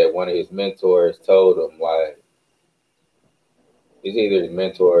he said one of his mentors told him, like, it's either his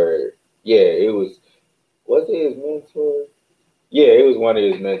mentor, was it his mentor? Yeah, it was one of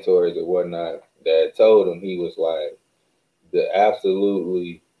his mentors or whatnot that told him, he was like, the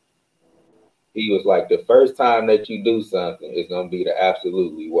first time that you do something is going to be the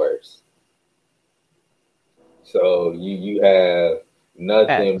absolutely worst. So you have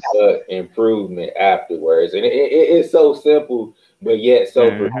nothing but improvement afterwards. And it's so simple, but yet so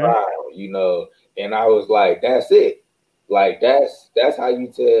profound, And I was like, that's it. Like, that's how you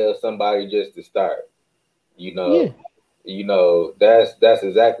tell somebody just to start, that's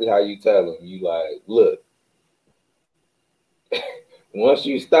exactly how you tell them. You like, look, once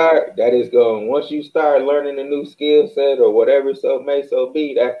you start learning a new skill set or whatever so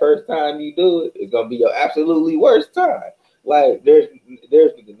be, that first time you do it is going to be your absolutely worst time. Like, there's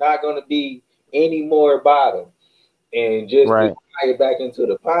not going to be any more bottom. And just to tie it back into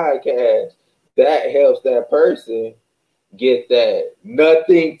the podcast, that helps that person get that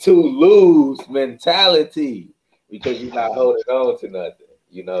nothing to lose mentality because you're not holding on to nothing.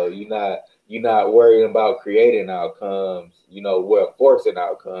 You're not worrying about creating outcomes, forcing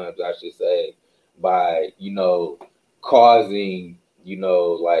outcomes, I should say, by, causing,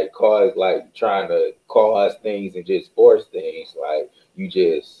 trying to cause things and just force things. Like you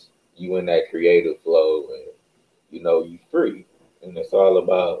in that creative flow and, you free. And it's all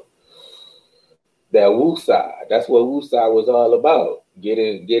about that woosah. That's what woosah was all about.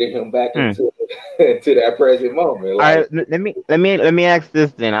 Getting him back into that present moment. Like, all right, let me ask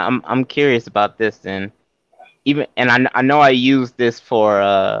this then. I'm curious about this then. I know I use this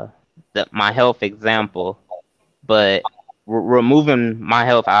for my health example, but removing my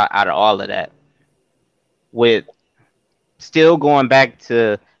health out of all of that, with still going back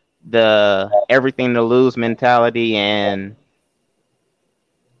to the everything to lose mentality and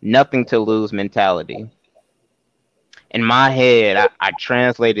nothing to lose mentality. In my head, I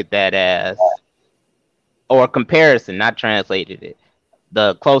translated that as, or comparison, not translated it.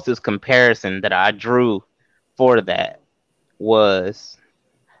 The closest comparison that I drew for that was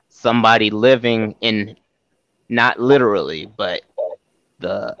somebody living in, not literally, but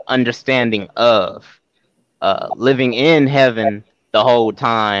the understanding of living in heaven the whole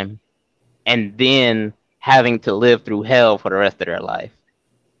time and then having to live through hell for the rest of their life.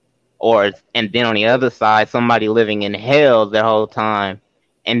 And then on the other side, somebody living in hell the whole time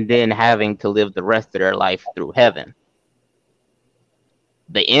and then having to live the rest of their life through heaven.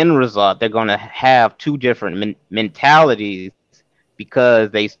 The end result, they're going to have two different mentalities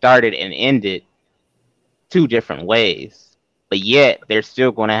because they started and ended two different ways. but yet they're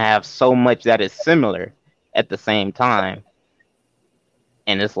still going to have so much that is similar at the same time.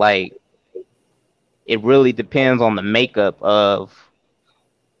 And it's like, it really depends on the makeup of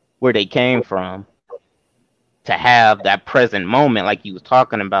where they came from to have that present moment, like you was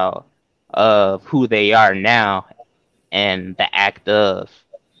talking about, of who they are now and the act of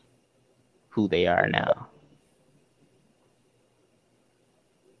who they are now.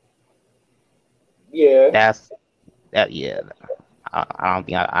 Yeah. That's that. Yeah. I don't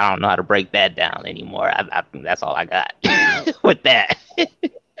think I don't know how to break that down anymore. I think that's all I got with that.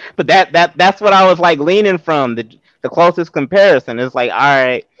 But that's what I was like leaning from. The closest comparison is like, all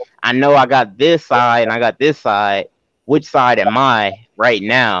right, I know I got this side and I got this side. Which side am I right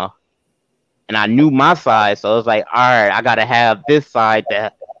now? And I knew my side, so it was like, all right, I gotta have this side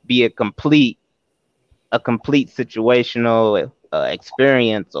to be a complete situational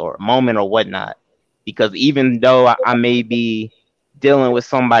experience or moment or whatnot. Because even though I may be dealing with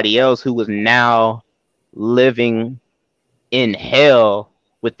somebody else who is now living in hell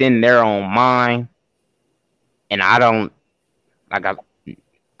within their own mind, and I don't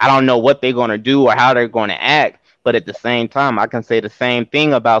know what they're gonna do or how they're gonna act, but at the same time, I can say the same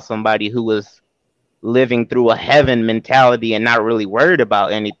thing about somebody who is living through a heaven mentality and not really worried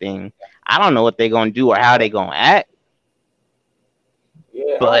about anything. I don't know what they're gonna do or how they're gonna act.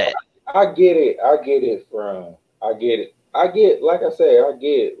 Yeah, but I get it. I get it. Like I say, I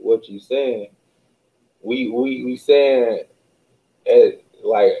get what you're saying. We saying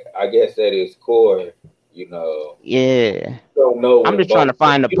like, I guess at its core, yeah. Don't know. I'm just trying to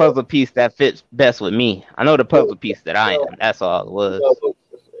find the puzzle piece that fits best with me. I know the puzzle piece that I am. That's all it was.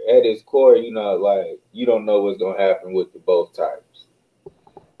 At its core, like, you don't know what's gonna happen with the both types.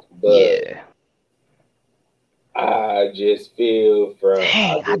 But yeah. I just feel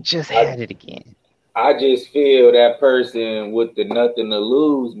I just had it again. I just feel that person with the nothing to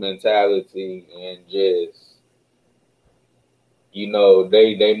lose mentality and just,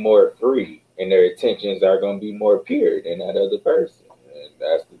 they more free and their intentions are going to be more pure than that other person. And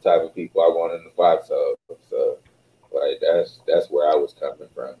that's the type of people I want in the foxhole. So, like, that's where I was coming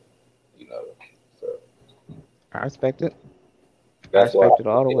from, So I respect it. That's I respect it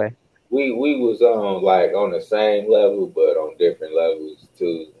all the way. We was on the same level, but on different levels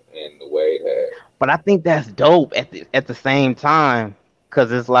too, in the way that. But I think that's dope at the same time,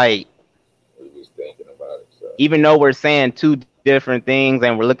 because it's like, we was thinking about it. So. Even though we're saying two different things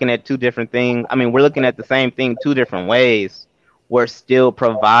and we're looking at two different things, I mean, we're looking at the same thing two different ways. We're still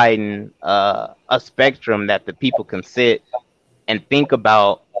providing a spectrum that the people can sit and think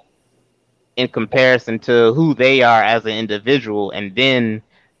about in comparison to who they are as an individual, and then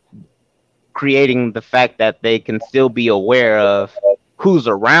creating the fact that they can still be aware of who's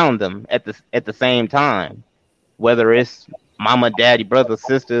around them at the same time, whether it's mama, daddy, brother,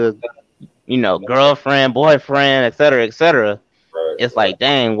 sister, girlfriend, boyfriend, etc., etc. It's like,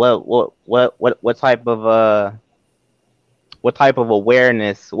 dang, what type of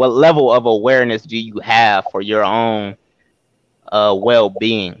awareness, what level of awareness do you have for your own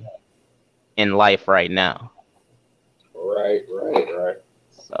well-being in life right now? Right.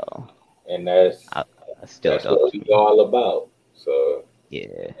 So, and that's still that's what we all about. So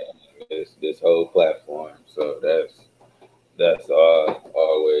yeah, this whole platform. So that's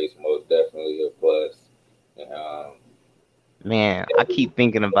always most definitely a plus. Man, I keep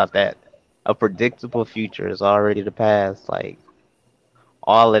thinking about that. A predictable future is already the past. Like,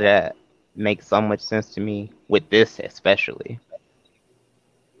 all of that makes so much sense to me with this, especially.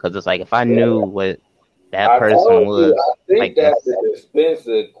 Because it's like, if I knew what that person was. I think that's the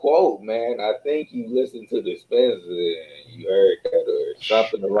Dispenza quote, man. I think you listened to Dispenza and you heard that or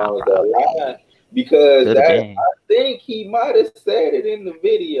something along that line. Because I think he might have said it in the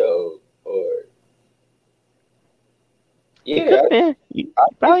video. Or yeah, you're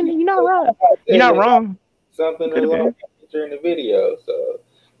not wrong. You're not wrong. Something along in the video. So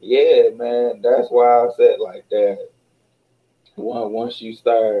yeah, man, that's why I said like that. Once you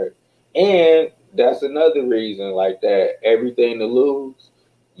start, and that's another reason like that. Everything to lose,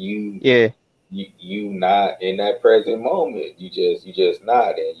 you not in that present moment. You just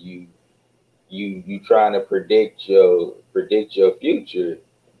not, and you trying to predict your future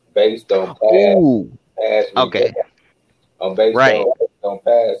based on past okay. On past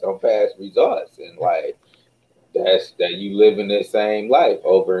results, and like that you live in the same life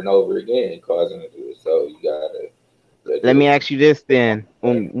over and over again, causing it to do it. So you gotta. Let me ask you this then,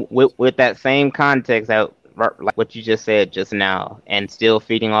 with that same context, like what you just said just now, and still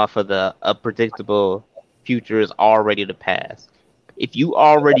feeding off of the unpredictable future is already the past. If you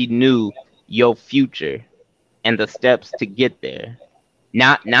already knew your future and the steps to get there.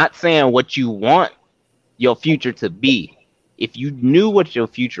 Not saying what you want your future to be. If you knew what your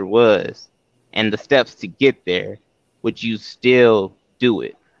future was and the steps to get there, would you still do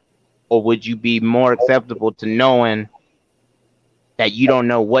it? Or would you be more acceptable to knowing that you don't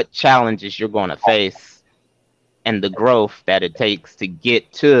know what challenges you're going to face and the growth that it takes to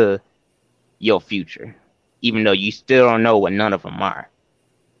get to your future, even though you still don't know what none of them are?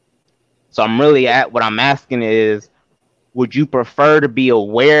 So what I'm asking is, would you prefer to be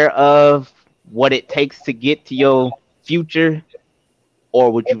aware of what it takes to get to your future,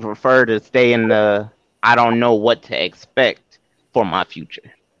 or would you prefer to stay in the I don't know what to expect for my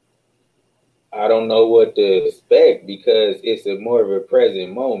future? I don't know what to expect because it's a more of a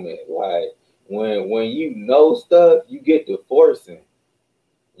present moment. Like when you know stuff, you get to forcing.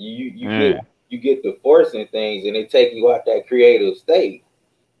 You get to forcing things, and it take you out that creative state.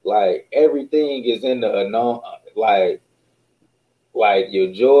 Like everything is in the unknown. Like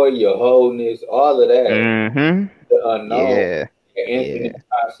your joy, your wholeness, all of that, the unknown, Yeah. and infinite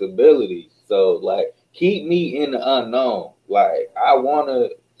possibilities. So like, keep me in the unknown. Like I want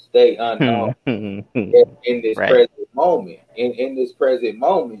to stay unknown in this Right. present moment. In this present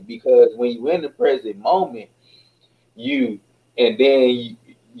moment, because when you in the present moment, you and then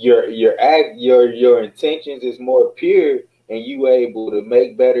your intentions is more pure, and you able to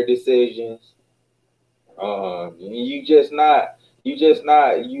make better decisions.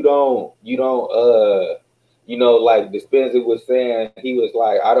 You don't like Dispenza was saying, he was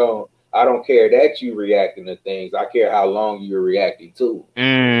like, I don't care that you reacting to things. I care how long you're reacting to.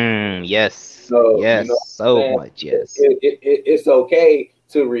 Yes. So yes. So much. Yes. It's okay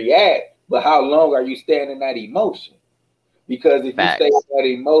to react, but how long are you staying in that emotion? Because if Facts. you stay in that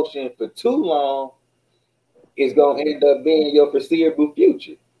emotion for too long, it's gonna end up being your foreseeable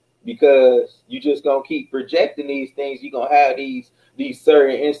future. Because you just gonna keep projecting these things, you're gonna have these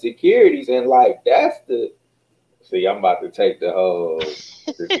certain insecurities, and like that's the see, I'm about to take the whole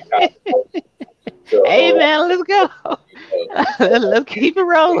hey man, let's go. Let's keep it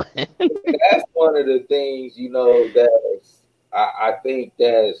rolling. That's one of the things, that's I think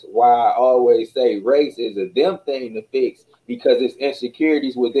that's why I always say race is a them thing to fix, because it's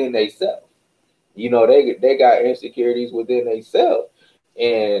insecurities within themselves. They got insecurities within themselves,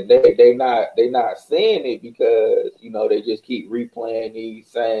 and they not saying it because they just keep replaying these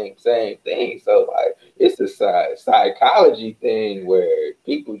same things. So like it's a psychology thing where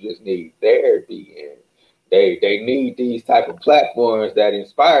people just need therapy, and they need these type of platforms that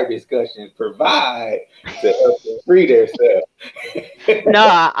inspire discussions provide to help them free themselves.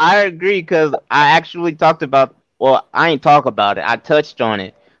 No, I agree, because I actually talked about. Well, I ain't talk about it. I touched on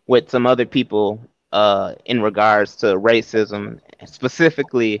it with some other people in regards to racism,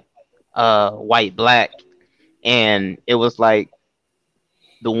 specifically white black, and it was like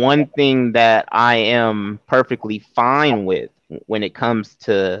the one thing that I am perfectly fine with when it comes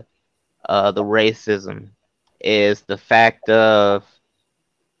to the racism is the fact of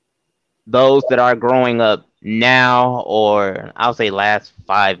those that are growing up now, or I'll say last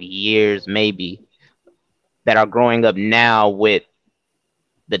 5 years maybe, that are growing up now with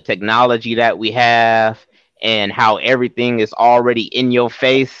the technology that we have and how everything is already in your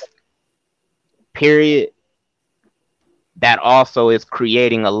face, period. That also is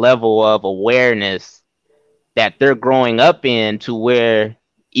creating a level of awareness that they're growing up in, to where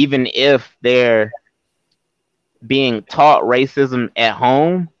even if they're being taught racism at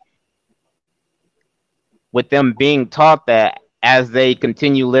home, with them being taught that as they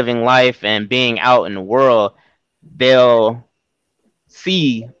continue living life and being out in the world, they'll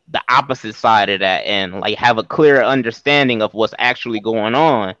see the opposite side of that and like have a clear understanding of what's actually going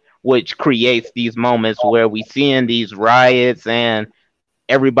on, which creates these moments where we seeing these riots and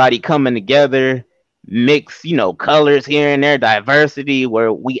everybody coming together, mix, colors here and there, diversity,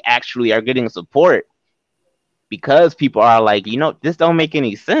 where we actually are getting support, because people are like, this don't make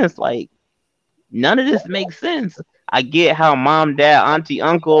any sense. Like, none of this makes sense. I get how mom, dad, auntie,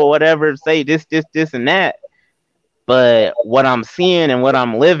 uncle, or whatever say this, and that, but what I'm seeing and what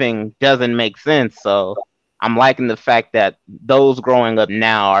I'm living doesn't make sense. So I'm liking the fact that those growing up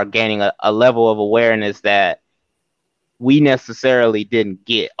now are gaining a level of awareness that we necessarily didn't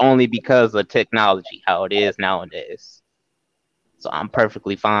get, only because of technology, how it is nowadays. So I'm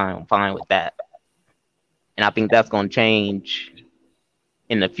perfectly fine with that. And I think that's going to change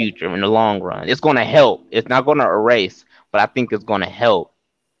in the future, in the long run. It's going to help. It's not going to erase, but I think it's going to help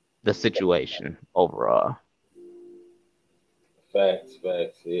the situation overall. Facts.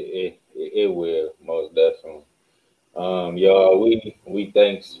 It will most definitely. Y'all, we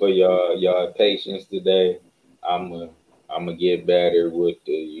thanks for y'all patience today. I'm gonna get better with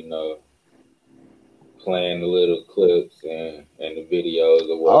the playing the little clips and the videos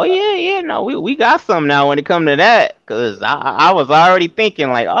or Oh whatnot. yeah. No, we got some now when it come to that. Cause I was already thinking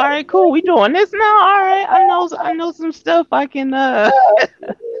like, all right, cool, we doing this now. All right, I know some stuff I can So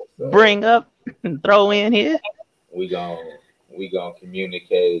bring up and throw in here. we gonna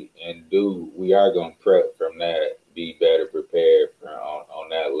communicate and do. We are gonna prep from that, be better prepared on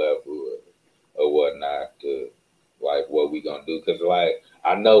that level or whatnot to like what we gonna do. Cause like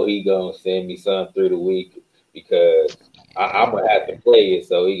I know he gonna send me something through the week because I'm gonna have to play it.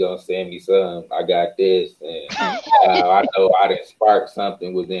 So he gonna send me some. I got this, and I know I didn't spark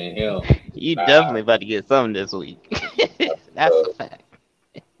something within him. You definitely about to get something this week. That's a fact.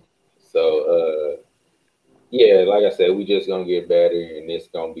 So yeah, like I said, we just gonna get better, and this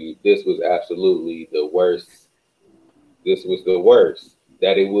was absolutely the worst. This was the worst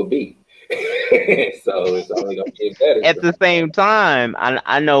that it will be. So it's only gonna get better. At the same time,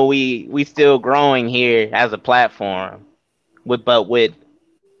 I know we still growing here as a platform, but with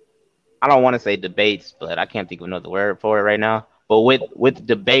I don't want to say debates, but I can't think of another word for it right now. But with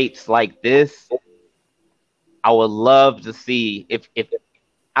debates like this, I would love to see if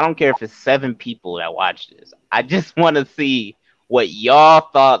I don't care if it's 7 people that watch this. I just want to see what y'all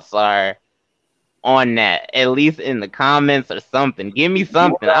thoughts are on that, at least in the comments or something. Give me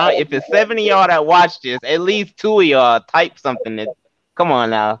something. If it's 7 of y'all that watch this, at least 2 of y'all type something. Come on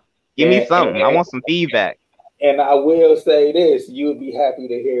now, give me something. I want some feedback. And I will say this: you'll be happy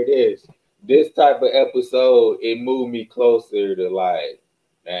to hear this. This type of episode, it moved me closer to like,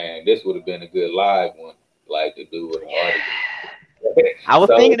 man, this would have been a good live one, like to do with an audience. I was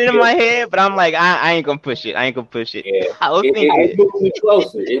thinking it in my head, but I'm like, I ain't gonna push it. Yeah. I was thinking it moved me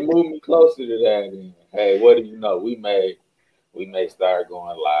closer. It moved me closer to that. And, hey, what do you know? We may start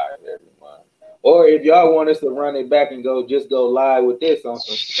going live every month. Or if y'all want us to run it back and go live with this on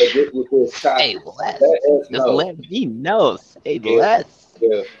some with this topic, just let me know. Say less.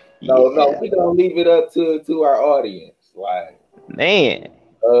 Yeah. No, we gonna leave it up to our audience. Like, man.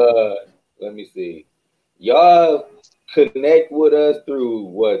 Let me see. Y'all connect with us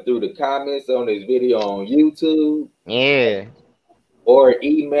through the comments on this video on YouTube. Yeah. Or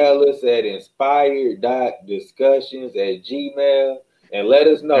email us at inspired.discussions@gmail.com and let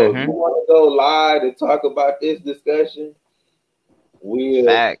us know if you want to go live and talk about this discussion. We'll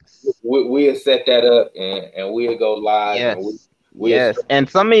set that up and we'll go live. Yes. And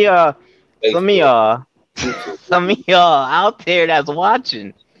some of y'all out there that's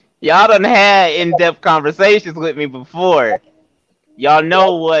watching, y'all done had in-depth conversations with me before. Y'all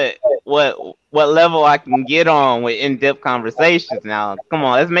know what level I can get on with in-depth conversations now. Come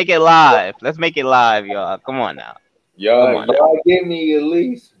on, let's make it live. Y'all. Come on now. Y'all give me at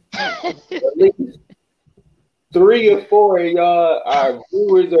least 3 or 4 of y'all, our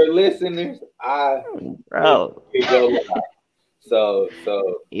viewers or listeners. Bro. So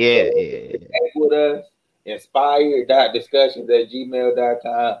yeah. Connect with us.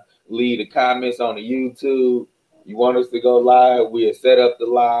 Inspired.discussions@gmail.com. Leave the comments on the YouTube. You want us to go live? We'll set up the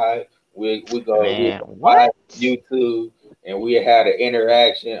live. We go live YouTube, and we had an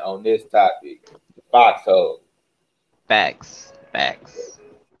interaction on this topic, Foxhole. Facts.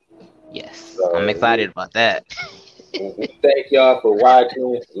 Yes, so, I'm excited about that. Thank y'all for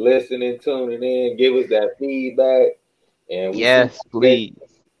watching, listening, tuning in. Give us that feedback, and yes, please.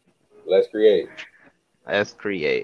 Let's create.